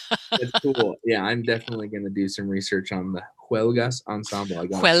 That's cool. Yeah, I'm definitely going to do some research on the Huelgas Ensemble.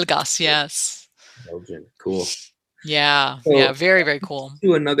 Huelgas, yes. Belgian. Cool. Yeah, so, very, very cool.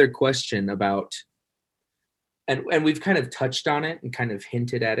 To another question about, and we've kind of touched on it and kind of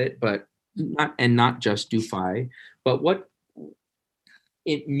hinted at it, but not just Dufay, but what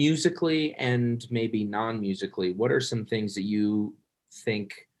it musically and maybe non-musically, what are some things that you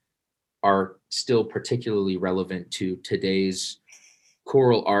think are still particularly relevant to today's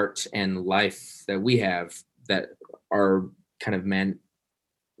choral art and life that we have that are kind of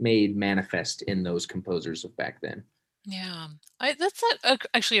made manifest in those composers of back then? Yeah, that's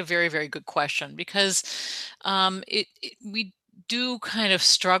actually a very, very good question, because we do kind of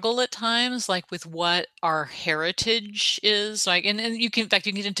struggle at times, like with what our heritage is like, and you can, in fact,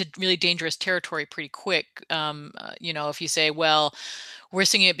 you can get into really dangerous territory pretty quick. If you say, well, we're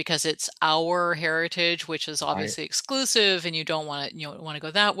singing it because it's our heritage, which is obviously exclusive, and you don't want to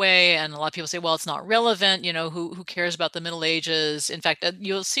go that way. And a lot of people say, well, it's not relevant. Who cares about the Middle Ages? In fact,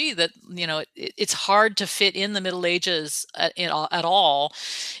 you'll see that it's hard to fit in the Middle Ages at all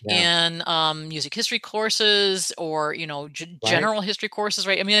in music history courses or general history courses,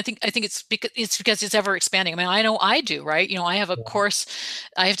 right? I mean, I think it's because it's ever expanding. I mean, I know I do, right? I have a course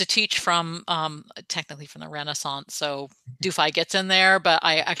I have to teach from technically from the Renaissance, so Dufay gets in there. But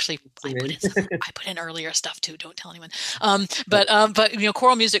I put in earlier stuff too. Don't tell anyone. But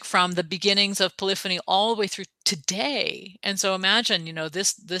choral music from the beginnings of polyphony all the way through today. And so imagine,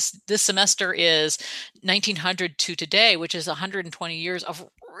 this semester is 1900 to today, which is 120 years of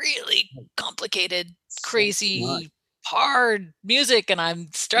really complicated, crazy, hard music, and I'm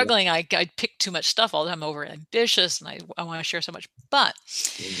struggling. I pick too much stuff all the time, over ambitious, and I want to share so much. But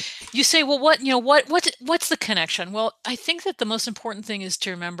you say, well, what's the connection? Well, I think that the most important thing is to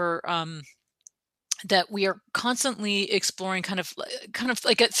remember that we are constantly exploring kind of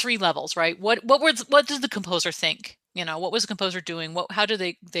like at 3 levels, right? What does the composer think? What was the composer doing? How do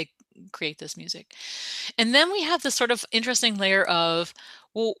they create this music? And then we have this sort of interesting layer of,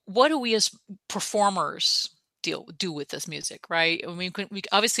 well, what do we as performers do with this music, right? I mean, we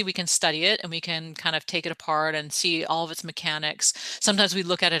obviously we can study it and we can kind of take it apart and see all of its mechanics. Sometimes we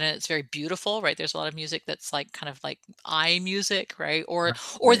look at it and it's very beautiful, right? There's a lot of music that's like kind of like eye music, right? Or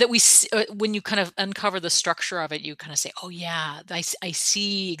that we when you kind of uncover the structure of it, you kind of say, oh yeah, I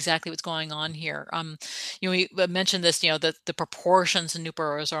see exactly what's going on here. We mentioned this, the proportions in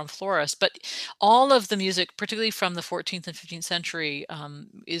Nuper Rosarum Florus, but all of the music, particularly from the 14th and 15th century,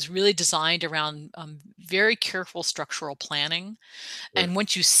 is really designed around very careful structural planning. Sure. And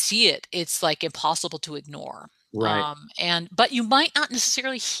once you see it, it's like impossible to ignore. Right. But you might not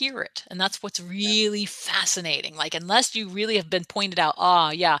necessarily hear it. And that's what's really fascinating. Like, unless you really have been pointed out,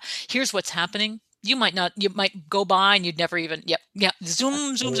 here's what's happening. You might go by and you'd never even,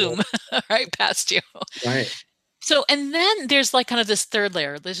 zoom, right past you. Right. So, and then there's like kind of this third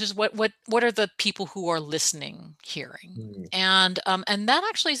layer. This is what are the people who are listening hearing, and that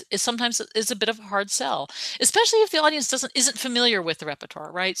actually is sometimes is a bit of a hard sell, especially if the audience isn't familiar with the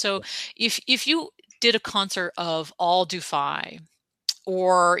repertoire, right? So, if you did a concert of all Dufay,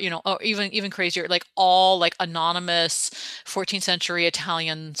 or or even crazier, like all like anonymous 14th century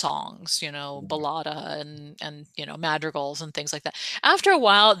Italian songs, ballata and madrigals and things like that, after a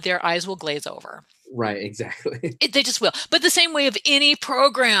while their eyes will glaze over. Right, exactly. They just will. But the same way of any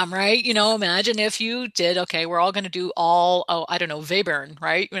program, right? Imagine if you did, okay, we're all going to do Webern,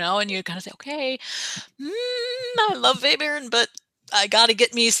 right? And you kind of say, okay, I love Webern, but I got to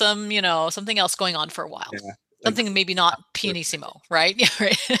get me some, something else going on for a while. Yeah. Something maybe not pianissimo, right? Yeah,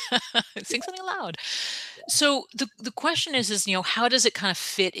 right. Sing something loud. So the question is, how does it kind of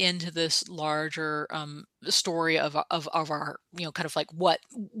fit into this larger story of our, kind of like what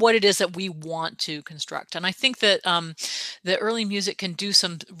it is that we want to construct? And I think that the early music can do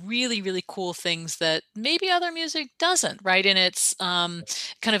some really, really cool things that maybe other music doesn't, right? In its kind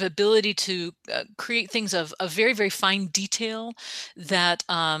of ability to create things of very, very fine detail that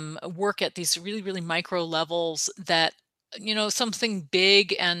work at these really, really micro levels that something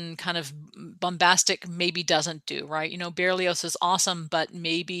big and kind of bombastic maybe doesn't do, right? Berlioz is awesome, but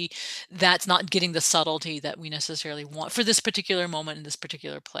maybe that's not getting the subtlety that we necessarily want for this particular moment in this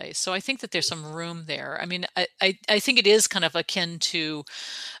particular place. So I think that there's some room there. I mean, I think it is kind of akin to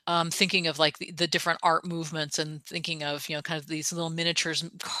thinking of like the different art movements and thinking of, kind of these little miniatures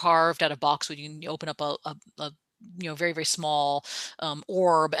carved out of box when you open up a very, very small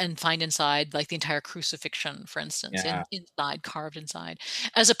orb and find inside like the entire crucifixion, for instance, Yeah. inside, carved inside,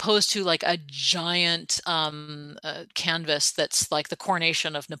 as opposed to like a giant canvas that's like the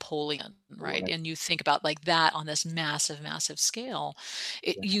coronation of Napoleon, right? Right. And you think about like that on this massive, massive scale.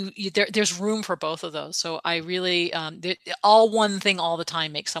 Yeah. There's room for both of those. So I really, all one thing all the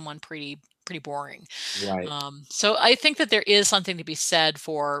time makes someone pretty boring. Right. So I think that there is something to be said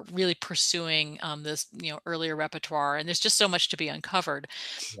for really pursuing this, earlier repertoire, and there's just so much to be uncovered.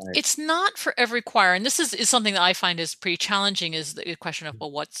 Right. It's not for every choir, and this is something that I find is pretty challenging. Is the question of,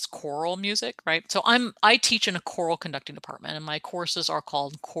 well, what's choral music, right? So I teach in a choral conducting department, and my courses are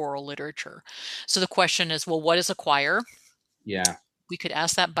called choral literature. So the question is, well, what is a choir? Yeah. We could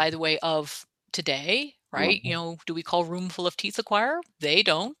ask that, by the way, of today, right? Right. Do we call Roomful of Teeth a choir? They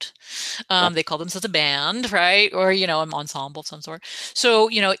don't. Right. They call themselves a band, right? Or, an ensemble of some sort. So,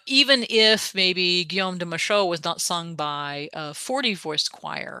 even if maybe Guillaume de Machaut was not sung by a 40-voice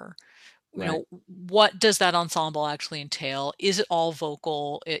choir, Right. what does that ensemble actually entail? Is it all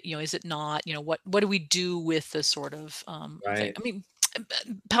vocal? Is it not? What do we do with this sort of thing? Right. I mean,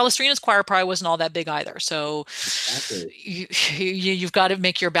 Palestrina's choir probably wasn't all that big either. So Exactly. you've got to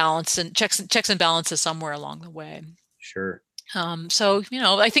make your balance and checks and balances somewhere along the way. Sure. So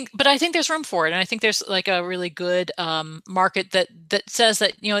I think there's room for it, and I think there's like a really good market that says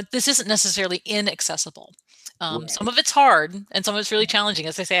that this isn't necessarily inaccessible. Right. Some of it's hard, and some of it's really challenging.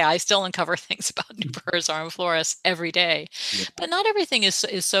 As I say, I still uncover things about Nuperus Armifloris every day, Yeah. but not everything is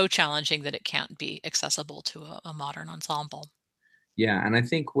so challenging that it can't be accessible to a modern ensemble. Yeah, and I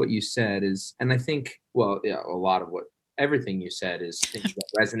think what you said is, and I think, well, yeah, a lot of what everything you said is things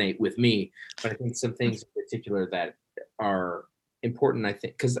that resonate with me, but I think some things in particular that are important, I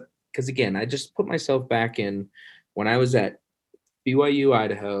think, because again, I just put myself back in when I was at BYU,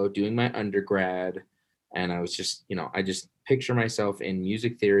 Idaho, doing my undergrad, and I was just, I just picture myself in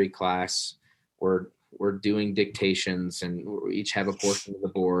music theory class. We're doing dictations, and we each have a portion of the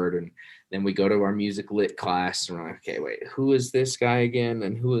board, and then we go to our music lit class, and we're like, okay, wait, who is this guy again,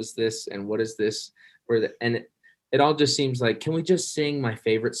 and who is this, and what is this? And it all just seems like, can we just sing my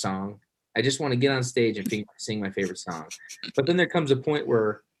favorite song? I just want to get on stage and sing my favorite song. But then there comes a point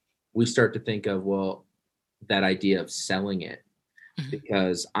where we start to think of, well, that idea of selling it,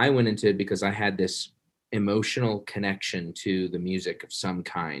 because I went into it because I had this emotional connection to the music of some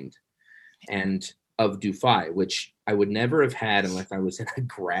kind and of Dufay, which I would never have had unless I was in a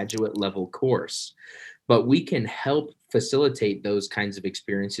graduate level course. But we can help facilitate those kinds of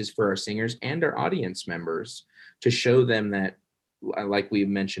experiences for our singers and our audience members to show them that, like we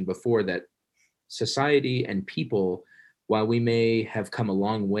mentioned before, that society and people, while we may have come a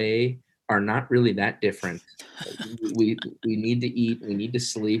long way, are not really that different. We need to eat, we need to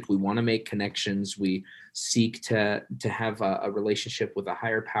sleep, we want to make connections, we seek to have a relationship with a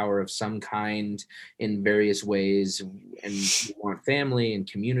higher power of some kind in various ways, and we want family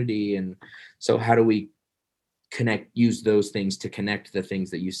and community. And so how do we use those things to connect the things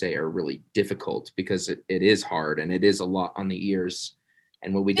that you say are really difficult, because it is hard and it is a lot on the ears,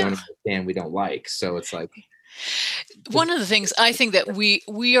 and what we don't understand we don't like. So it's like, one of the things I think that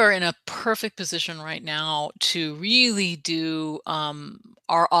we are in a perfect position right now to really do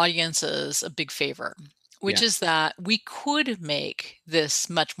our audiences a big favor, which is that we could make this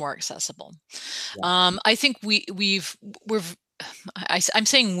much more accessible. I think I'm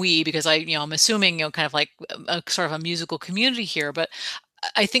saying we because I'm assuming kind of like a sort of a musical community here, but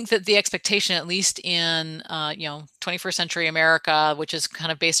I think that the expectation, at least in 21st century America, which is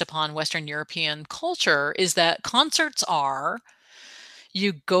kind of based upon Western European culture, is that concerts are,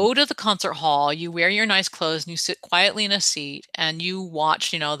 you go to the concert hall, you wear your nice clothes, and you sit quietly in a seat, and you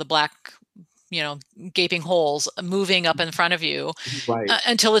watch the black gaping holes moving up in front of you Right.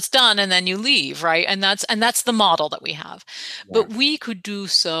 until it's done, and then you leave, right? And that's the model that we have. Yeah. But we could do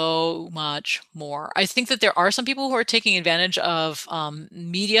so much more. I think that there are some people who are taking advantage of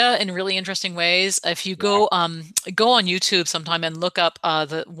media in really interesting ways. If you go on YouTube sometime and look up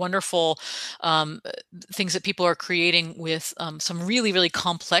the wonderful um, things that people are creating with some really, really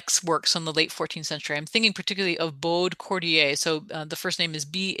complex works from the late 14th century. I'm thinking particularly of Baude Cordier. So the first name is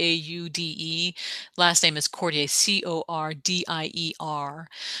Baude, last name is Cordier, Cordier.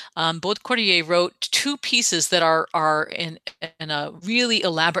 Baude Cordier wrote two pieces that are in a really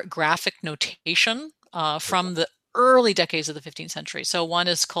elaborate graphic notation from the early decades of the 15th century. So one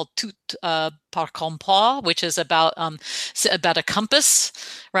is called Tout par compas, which is about a compass,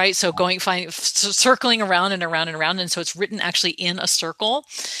 right? So circling around and around and around, and so it's written actually in a circle.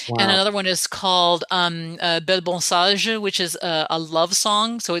 Wow. And another one is called Bel Bon Sage, which is a love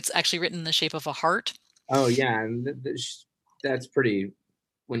song. So it's actually written in the shape of a heart. Oh yeah, and that's pretty.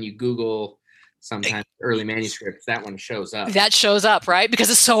 When you Google sometimes early manuscripts, that one shows up. That shows up, right? Because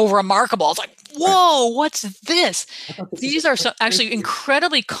it's so remarkable. It's like, whoa, what's this? These are actually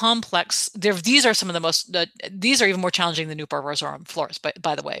incredibly complex. These are some of the most. These are even more challenging than Nuper Rosarum Florus,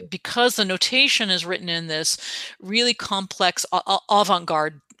 by the way, because the notation is written in this really complex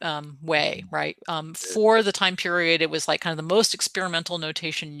avant-garde way, right? For the time period, it was like kind of the most experimental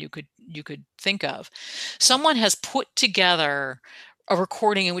notation you could think of. Someone has put together a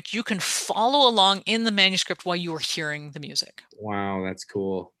recording in which you can follow along in the manuscript while you are hearing the music. Wow, that's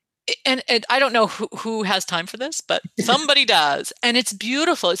cool. And I don't know who has time for this, but somebody does. And it's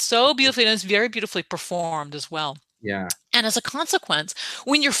beautiful. It's so beautifully, and it's very beautifully performed as well. Yeah. And as a consequence,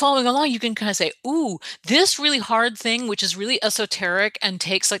 when you're following along, you can kind of say, ooh, this really hard thing, which is really esoteric and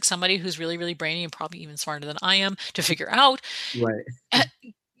takes like somebody who's really, really brainy and probably even smarter than I am to figure out. Right.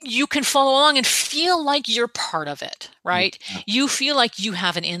 You can follow along and feel like you're part of it, right? Yeah. You feel like you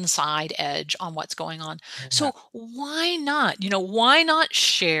have an inside edge on what's going on. Yeah. So why not? Why not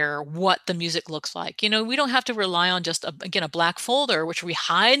share what the music looks like? We don't have to rely on just, a black folder, which we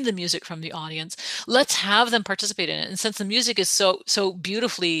hide the music from the audience. Let's have them participate in it. And since the music is so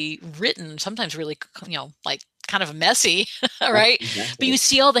beautifully written, sometimes really, like kind of messy, right? Exactly. But you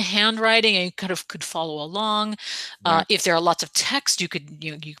see all the handwriting and you kind of could follow along. Right. If there are lots of text, you could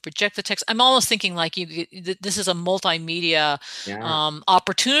project the text. I'm almost thinking like this is a multimedia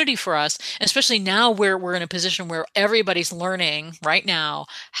opportunity for us, especially now where we're in a position where everybody's learning right now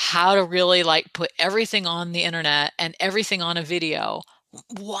how to really like put everything on the internet and everything on a video.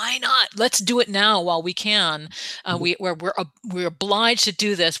 Why not? Let's do it now while we can. We're obliged to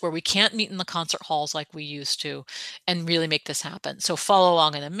do this where we can't meet in the concert halls like we used to, and really make this happen. So follow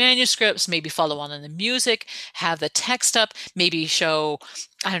along in the manuscripts, maybe follow on in the music, have the text up, maybe show,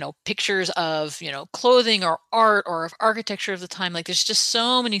 I don't know, pictures of, clothing or art or of architecture of the time. Like there's just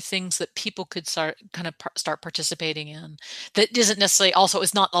so many things that people could start participating in that isn't necessarily also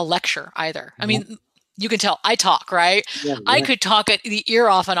is not a lecture either. I mean, you can tell I talk, right? Yeah. I could talk at the ear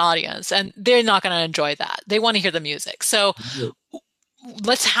off an audience and they're not going to enjoy that. They want to hear the music. So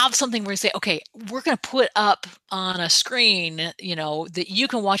let's have something where you say, okay, we're going to put up on a screen, that you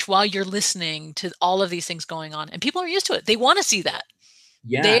can watch while you're listening to all of these things going on. And people are used to it. They want to see that.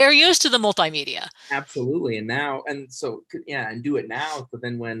 Yeah. They are used to the multimedia. Absolutely. And do it now. So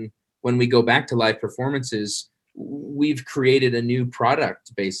then when we go back to live performances, we've created a new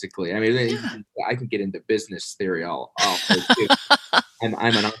product, basically. I mean, I can get into business theory all I'm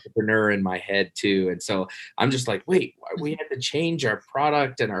an entrepreneur in my head too, and so I'm just like, wait, we had to change our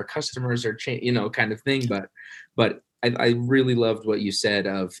product and our customers are kind of thing. But I really loved what you said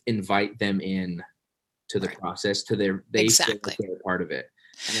of invite them in to the process, to they exactly feel like they're part of it.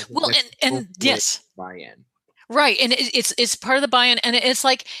 Well, and yes, buy-in. Right. And it's part of the buy-in. And it's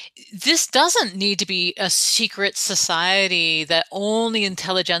like, this doesn't need to be a secret society that only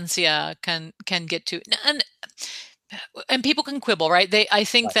intelligentsia can get to. And people can quibble, right? I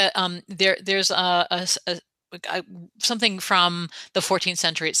think that there's something from the 14th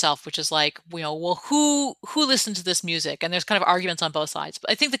century itself, which is like, well, who listened to this music? And there's kind of arguments on both sides. But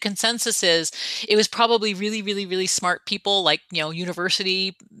I think the consensus is it was probably really, really, really smart people like,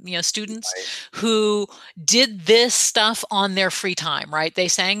 university, students who did this stuff on their free time, right? They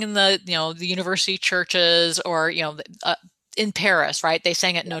sang in the university churches or, in Paris, right? They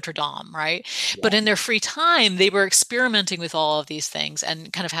sang at Notre Dame, right? Yeah. But in their free time, they were experimenting with all of these things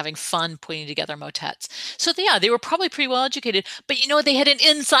and kind of having fun putting together motets. So they were probably pretty well educated, but they had an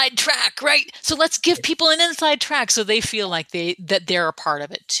inside track, right? So let's give people an inside track so they feel like they're a part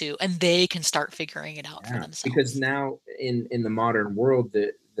of it too, and they can start figuring it out for themselves. Because now in the modern world,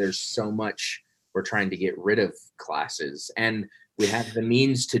 the there's so much we're trying to get rid of classes, and we have the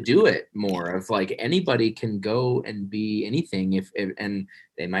means to do it more of like anybody can go and be anything if and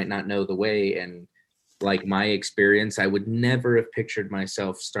they might not know the way. And like my experience, I would never have pictured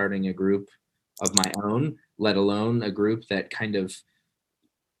myself starting a group of my own, let alone a group that kind of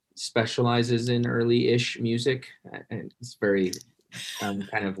specializes in early-ish music. And it's very kind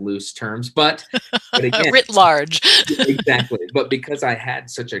of loose terms, but again, writ large. exactly. But because I had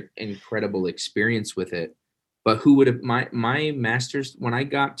such an incredible experience with it, but who would have my master's when I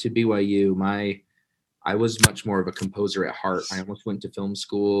got to BYU, I was much more of a composer at heart. I almost went to film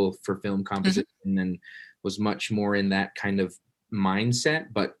school for film composition and was much more in that kind of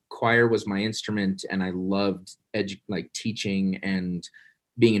mindset. But choir was my instrument, and I loved like teaching and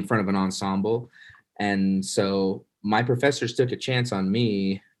being in front of an ensemble. And so my professors took a chance on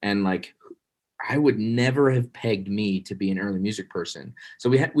me, and like I would never have pegged me to be an early music person.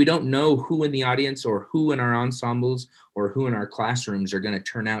 So we don't know who in the audience or who in our ensembles or who in our classrooms are going to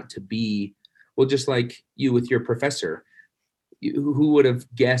turn out to be. Well, just like you with your professor, who would have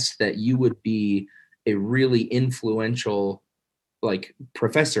guessed that you would be a really influential like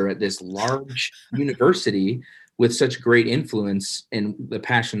professor at this large university with such great influence and the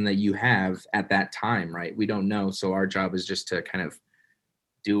passion that you have at that time, right? We don't know. So our job is just to kind of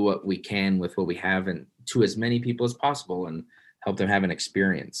do what we can with what we have and to as many people as possible and help them have an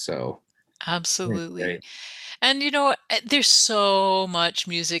experience. So absolutely. And there's so much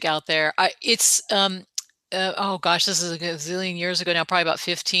music out there. Oh gosh, this is a zillion years ago now, probably about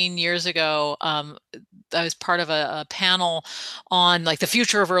 15 years ago. I was part of a panel on like the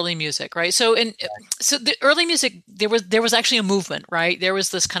future of early music, right? So so the early music, there was actually a movement, right? There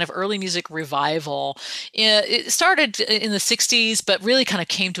was this kind of early music revival. It started in the 60s, but really kind of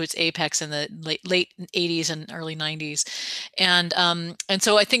came to its apex in the late 80s and early 90s. And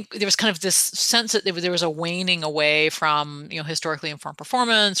so I think there was kind of this sense that there was a waning away from, historically informed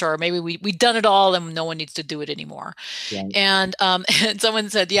performance, or maybe we'd done it all and no one needs to do it anymore. Yeah. And someone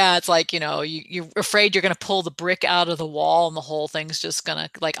said, yeah, it's like, you're afraid you're going to pull the brick out of the wall and the whole thing's just going to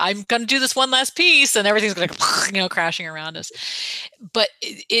like, I'm going to do this one last piece and everything's going to, crashing around us. But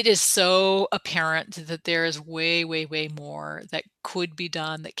it is so apparent that there is way, way, way more that could be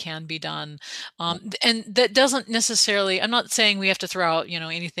done, that can be done. And that doesn't necessarily, I'm not saying we have to throw out,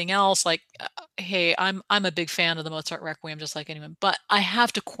 anything else. Like, hey, I'm a big fan of the Mozart Requiem, just like anyone, but I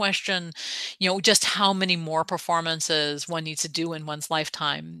have to question, just how many more performances one needs to do in one's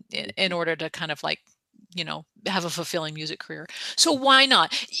lifetime in order to kind of like, have a fulfilling music career. So why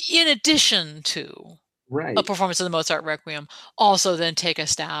not, in addition to a performance of the Mozart Requiem, also then take a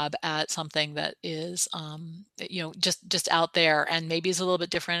stab at something that is, just out there and maybe is a little bit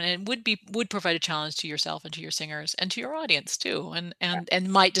different and would provide a challenge to yourself and to your singers and to your audience too, and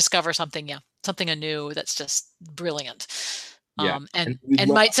might discover something anew that's just brilliant. And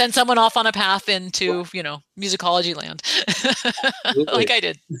might send someone off on a path into, musicology land, like I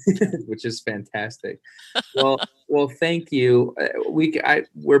did, which is fantastic. Well, thank you.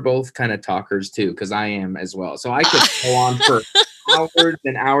 We're both kind of talkers too, because I am as well. So I could go on for hours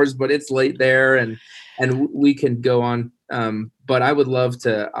and hours, but it's late there, and we can go on. But I would love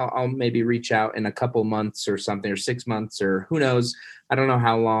to. I'll maybe reach out in a couple months or something, or 6 months, or who knows. I don't know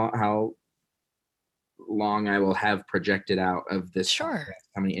how long I will have projected out of this, sure,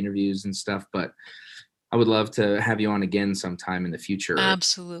 how many interviews and stuff, but I would love to have you on again sometime in the future.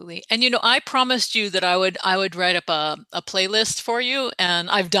 Absolutely. And I promised you that I would write up a playlist for you, and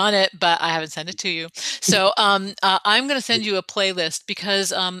I've done it, but I haven't sent it to you. So I'm going to send you a playlist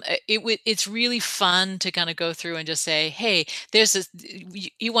because it's really fun to kind of go through and just say, hey, there's this.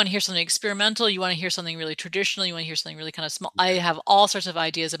 You want to hear something experimental? You want to hear something really traditional? You want to hear something really kind of small? I have all sorts of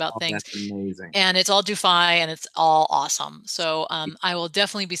ideas about things. That's amazing. And it's all do-fi and it's all awesome. So I will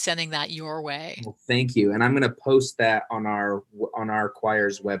definitely be sending that your way. Well, thank you. And I'm going to post that on our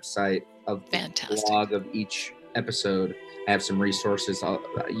choir's website of the blog of each episode. I have some resources.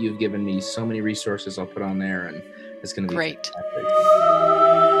 You've given me so many resources I'll put on there, and it's going to be great. Fantastic.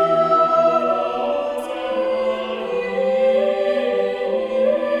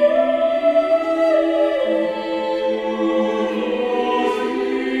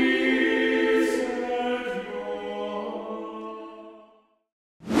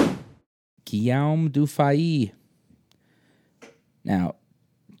 Guillaume Dufay. Now,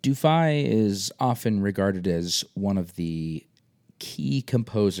 Dufay is often regarded as one of the key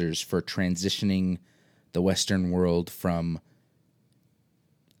composers for transitioning the Western world from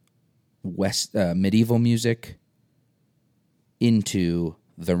medieval music into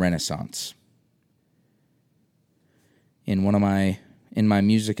the Renaissance. In one of my in my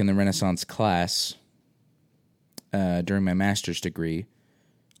music in the Renaissance class during my master's degree,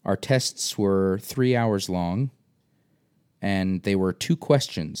 our tests were 3 hours long, and they were 2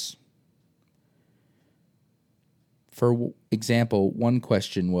 questions. For example, one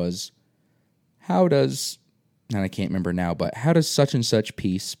question was, and I can't remember now, but how does such and such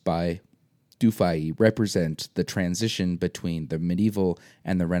piece by Dufay represent the transition between the medieval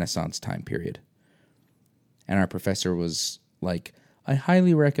and the Renaissance time period? And our professor was like, I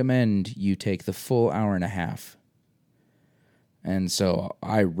highly recommend you take the full hour and a half. And so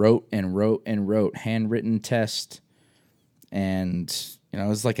I wrote, handwritten test, and it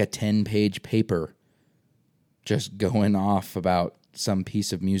was like a 10-page paper just going off about some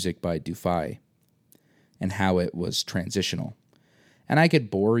piece of music by Dufay and how it was transitional. And I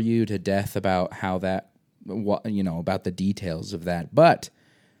could bore you to death about how that, about the details of that, but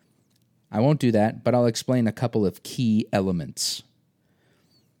I won't do that, but I'll explain a couple of key elements.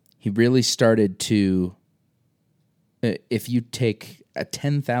 He really started to, if you take a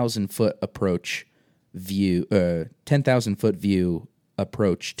 10,000-foot view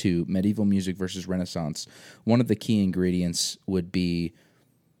approach to medieval music versus Renaissance, one of the key ingredients would be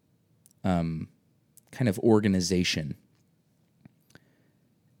kind of organization.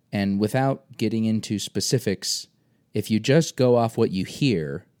 And without getting into specifics, if you just go off what you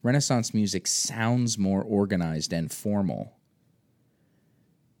hear, Renaissance music sounds more organized and formal.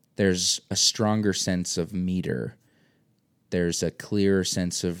 There's a stronger sense of meter. There's a clearer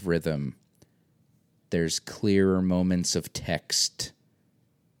sense of rhythm. There's clearer moments of text,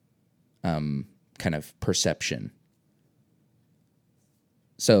 kind of perception.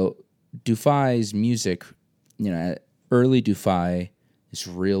 So Dufay's music, early Dufay is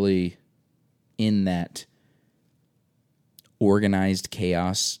really in that organized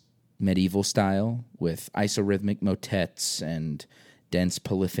chaos medieval style with isorhythmic motets and dense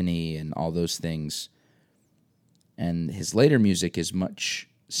polyphony and all those things. And his later music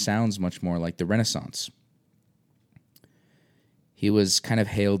sounds much more like the Renaissance. He was kind of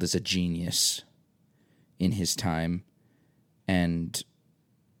hailed as a genius in his time and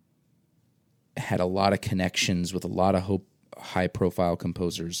had a lot of connections with a lot of high-profile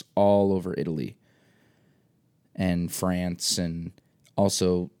composers all over Italy and France, and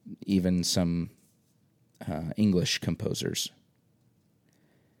also even some English composers.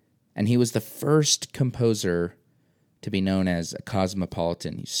 And he was the first composer to be known as a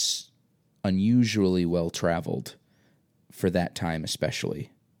cosmopolitan. He's unusually well-traveled for that time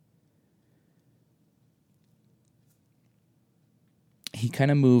especially.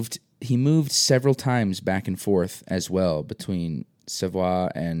 He moved several times back and forth as well between Savoie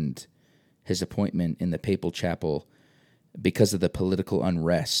and his appointment in the papal chapel because of the political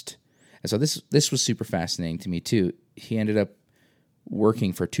unrest. And so this was super fascinating to me too. He ended up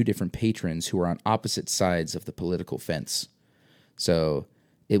working for 2 different patrons who were on opposite sides of the political fence. So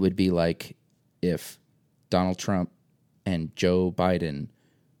it would be like if Donald Trump and Joe Biden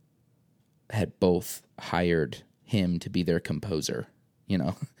had both hired him to be their composer,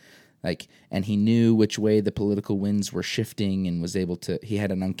 and he knew which way the political winds were shifting and he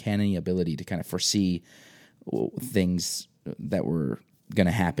had an uncanny ability to kind of foresee things that were going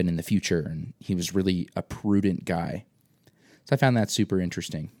to happen in the future. And he was really a prudent guy. So I found that super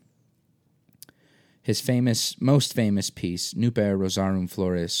interesting. His most famous piece, Nuper Rosarum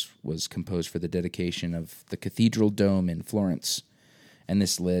Flores, was composed for the dedication of the cathedral dome in Florence, and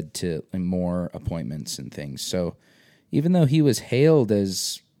this led to more appointments and things. So even though he was hailed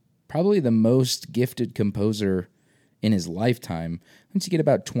as probably the most gifted composer in his lifetime, once you get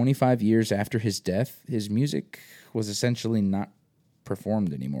about 25 years after his death, his music was essentially not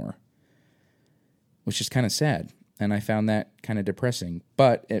performed anymore, which is kind of sad. And I found that kind of depressing.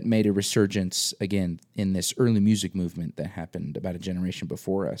 But it made a resurgence, again, in this early music movement that happened about a generation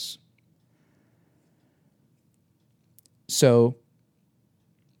before us. So,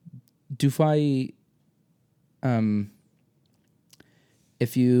 Dufay,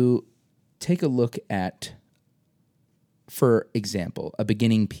 if you take a look at, for example, a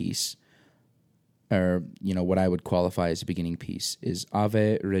beginning piece, or, what I would qualify as a beginning piece, is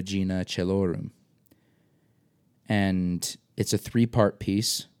Ave Regina Celorum. And it's a 3-part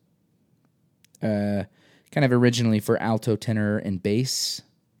piece, kind of originally for alto, tenor, and bass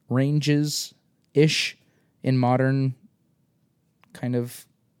ranges-ish in modern kind of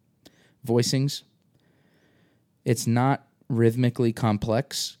voicings. It's not rhythmically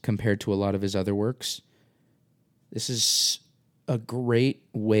complex compared to a lot of his other works. This is a great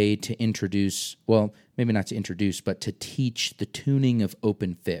way to introduce, well, maybe not to introduce, but to teach the tuning of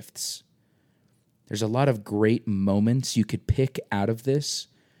open fifths. There's a lot of great moments you could pick out of this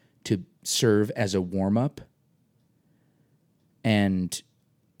to serve as a warm-up. And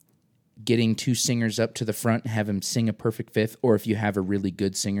getting two singers up to the front, have them sing a perfect fifth, or if you have a really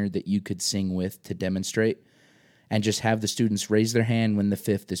good singer that you could sing with to demonstrate, and just have the students raise their hand when the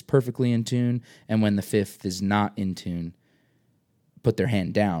fifth is perfectly in tune, and when the fifth is not in tune, put their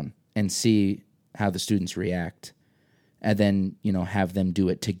hand down and see how the students react. And then, have them do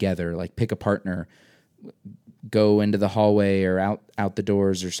it together, like pick a partner, go into the hallway or out the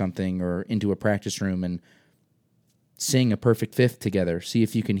doors or something, or into a practice room and sing a perfect fifth together. See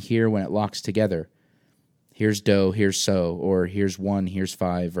if you can hear when it locks together. Here's do, here's so, or here's 1, here's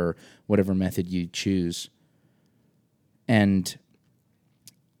 5, or whatever method you choose. And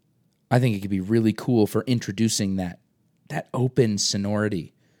I think it could be really cool for introducing that open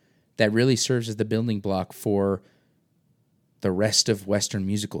sonority that really serves as the building block for the rest of Western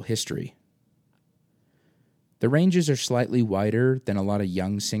musical history. The ranges are slightly wider than a lot of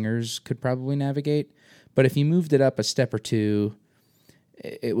young singers could probably navigate, but if you moved it up a step or two,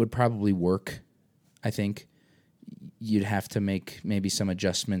 it would probably work, I think. You'd have to make maybe some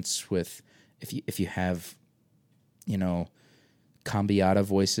adjustments with if you have, cambiata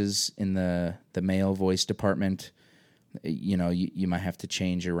voices in the male voice department. You might have to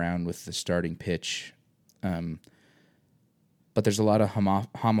change around with the starting pitch. But there's a lot of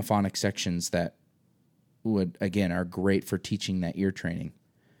homophonic sections that are great for teaching that ear training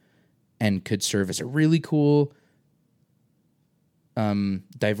and could serve as a really cool,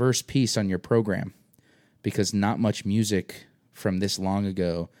 diverse piece on your program, because not much music from this long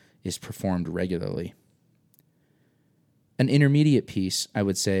ago is performed regularly. An intermediate piece, I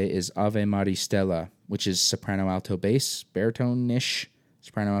would say, is Ave Maris Stella, which is soprano, alto, bass, baritone-ish,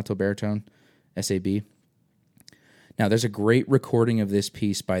 soprano, alto, baritone, SAB. Now, there's a great recording of this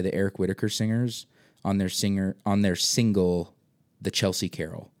piece by the Eric Whitacre Singers on their single, The Chelsea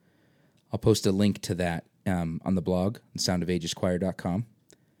Carol. I'll post a link to that on the blog, soundofageschoir.com.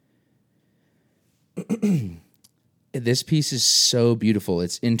 This piece is so beautiful.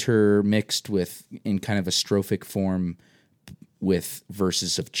 It's intermixed in kind of a strophic form with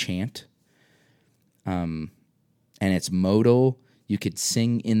verses of chant. And it's modal. You could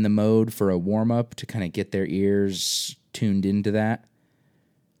sing in the mode for a warm-up to kind of get their ears tuned into that.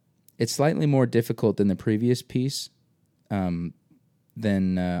 It's slightly more difficult than the previous piece, than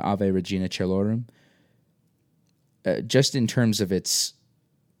Ave Regina Celorum, just in terms of its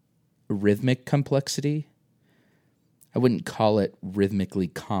rhythmic complexity. I wouldn't call it rhythmically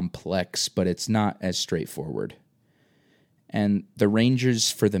complex, but it's not as straightforward. And the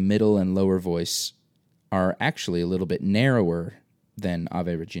ranges for the middle and lower voice are actually a little bit narrower than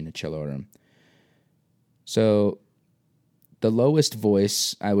Ave Regina Celorum. So the lowest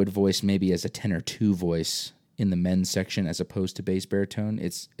voice I would voice maybe as a tenor 2 voice in the men's section as opposed to bass baritone.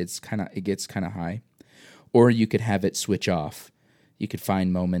 It gets kind of high. Or you could have it switch off. You could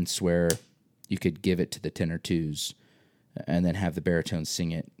find moments where you could give it to the tenor 2s and then have the baritone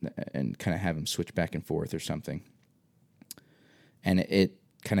sing it and kind of have them switch back and forth or something. And it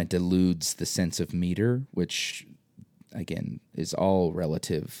kind of deludes the sense of meter, which, again, is all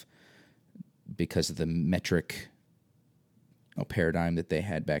relative because of the metric paradigm that they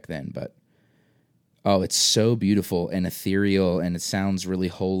had back then. But, it's so beautiful and ethereal, and it sounds really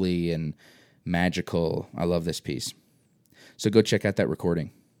holy and magical. I love this piece. So go check out that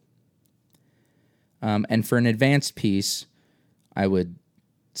recording. And for an advanced piece, I would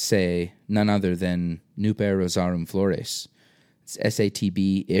say none other than Nupe Rosarum Flores. It's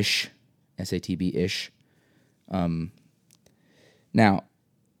SATB-ish. Now,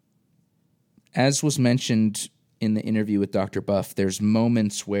 as was mentioned in the interview with Dr. Buff, there's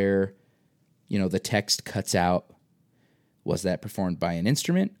moments where, the text cuts out. Was that performed by an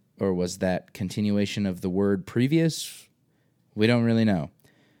instrument, or was that continuation of the word previous? We don't really know.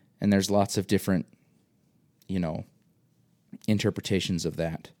 And there's lots of different, interpretations of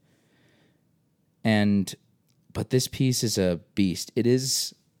that. But this piece is a beast. It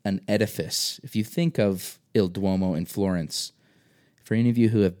is an edifice. If you think of Il Duomo in Florence, for any of you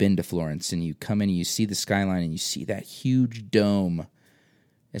who have been to Florence and you come in and you see the skyline and you see that huge dome,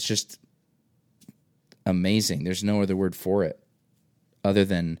 it's just amazing. There's no other word for it other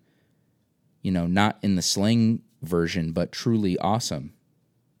than, not in the slang version, but truly awesome.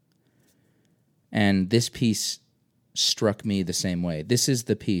 And this piece struck me the same way. This is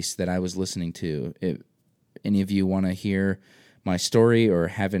the piece that I was listening to. If any of you want to hear my story or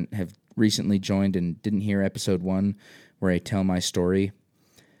have recently joined and didn't hear episode 1 where I tell my story,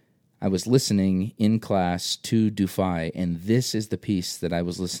 I was listening in class to Dufay, and this is the piece that I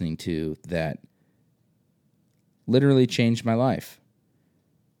was listening to that literally changed my life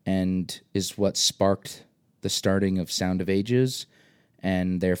and is what sparked the starting of Sound of Ages,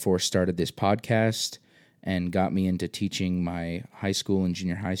 and therefore started this podcast and got me into teaching my high school and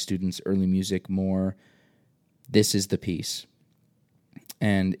junior high students early music more. This is the piece.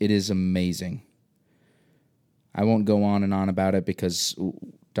 And it is amazing. I won't go on and on about it because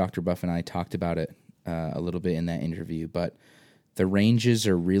Dr. Buff and I talked about it a little bit in that interview, but the ranges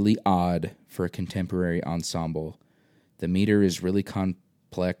are really odd for a contemporary ensemble. The meter is really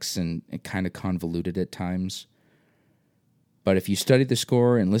complex and kind of convoluted at times. But if you study the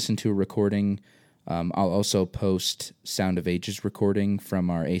score and listen to a recording, I'll also post Sound of Ages recording from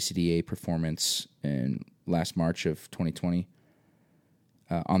our ACDA performance in last March of 2020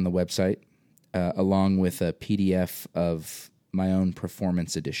 on the website, along with a PDF of my own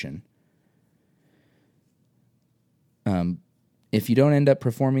performance edition. If you don't end up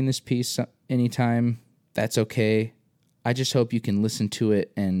performing this piece anytime, that's okay. I just hope you can listen to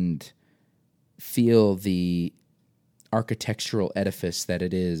it and feel the architectural edifice that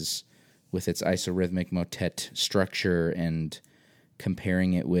it is with its isorhythmic motet structure and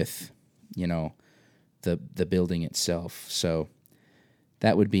comparing it with, the building itself. So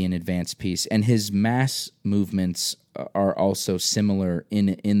that would be an advanced piece. And his mass movements are also similar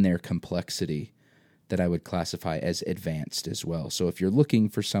in their complexity that I would classify as advanced as well. So if you're looking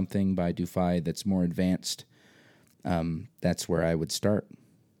for something by Dufay that's more advanced, that's where I would start.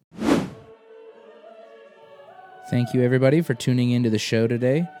 Thank you, everybody, for tuning into the show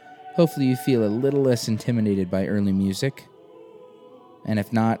today. Hopefully you feel a little less intimidated by early music. And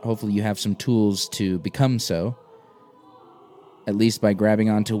if not, hopefully you have some tools to become so, at least by grabbing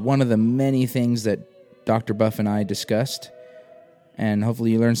onto one of the many things that Dr. Buff and I discussed. And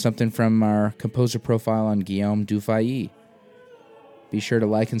hopefully you learned something from our composer profile on Guillaume Dufay. Be sure to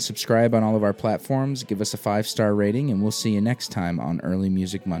like and subscribe on all of our platforms, give us a 5-star rating, and we'll see you next time on Early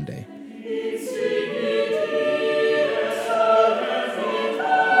Music Monday.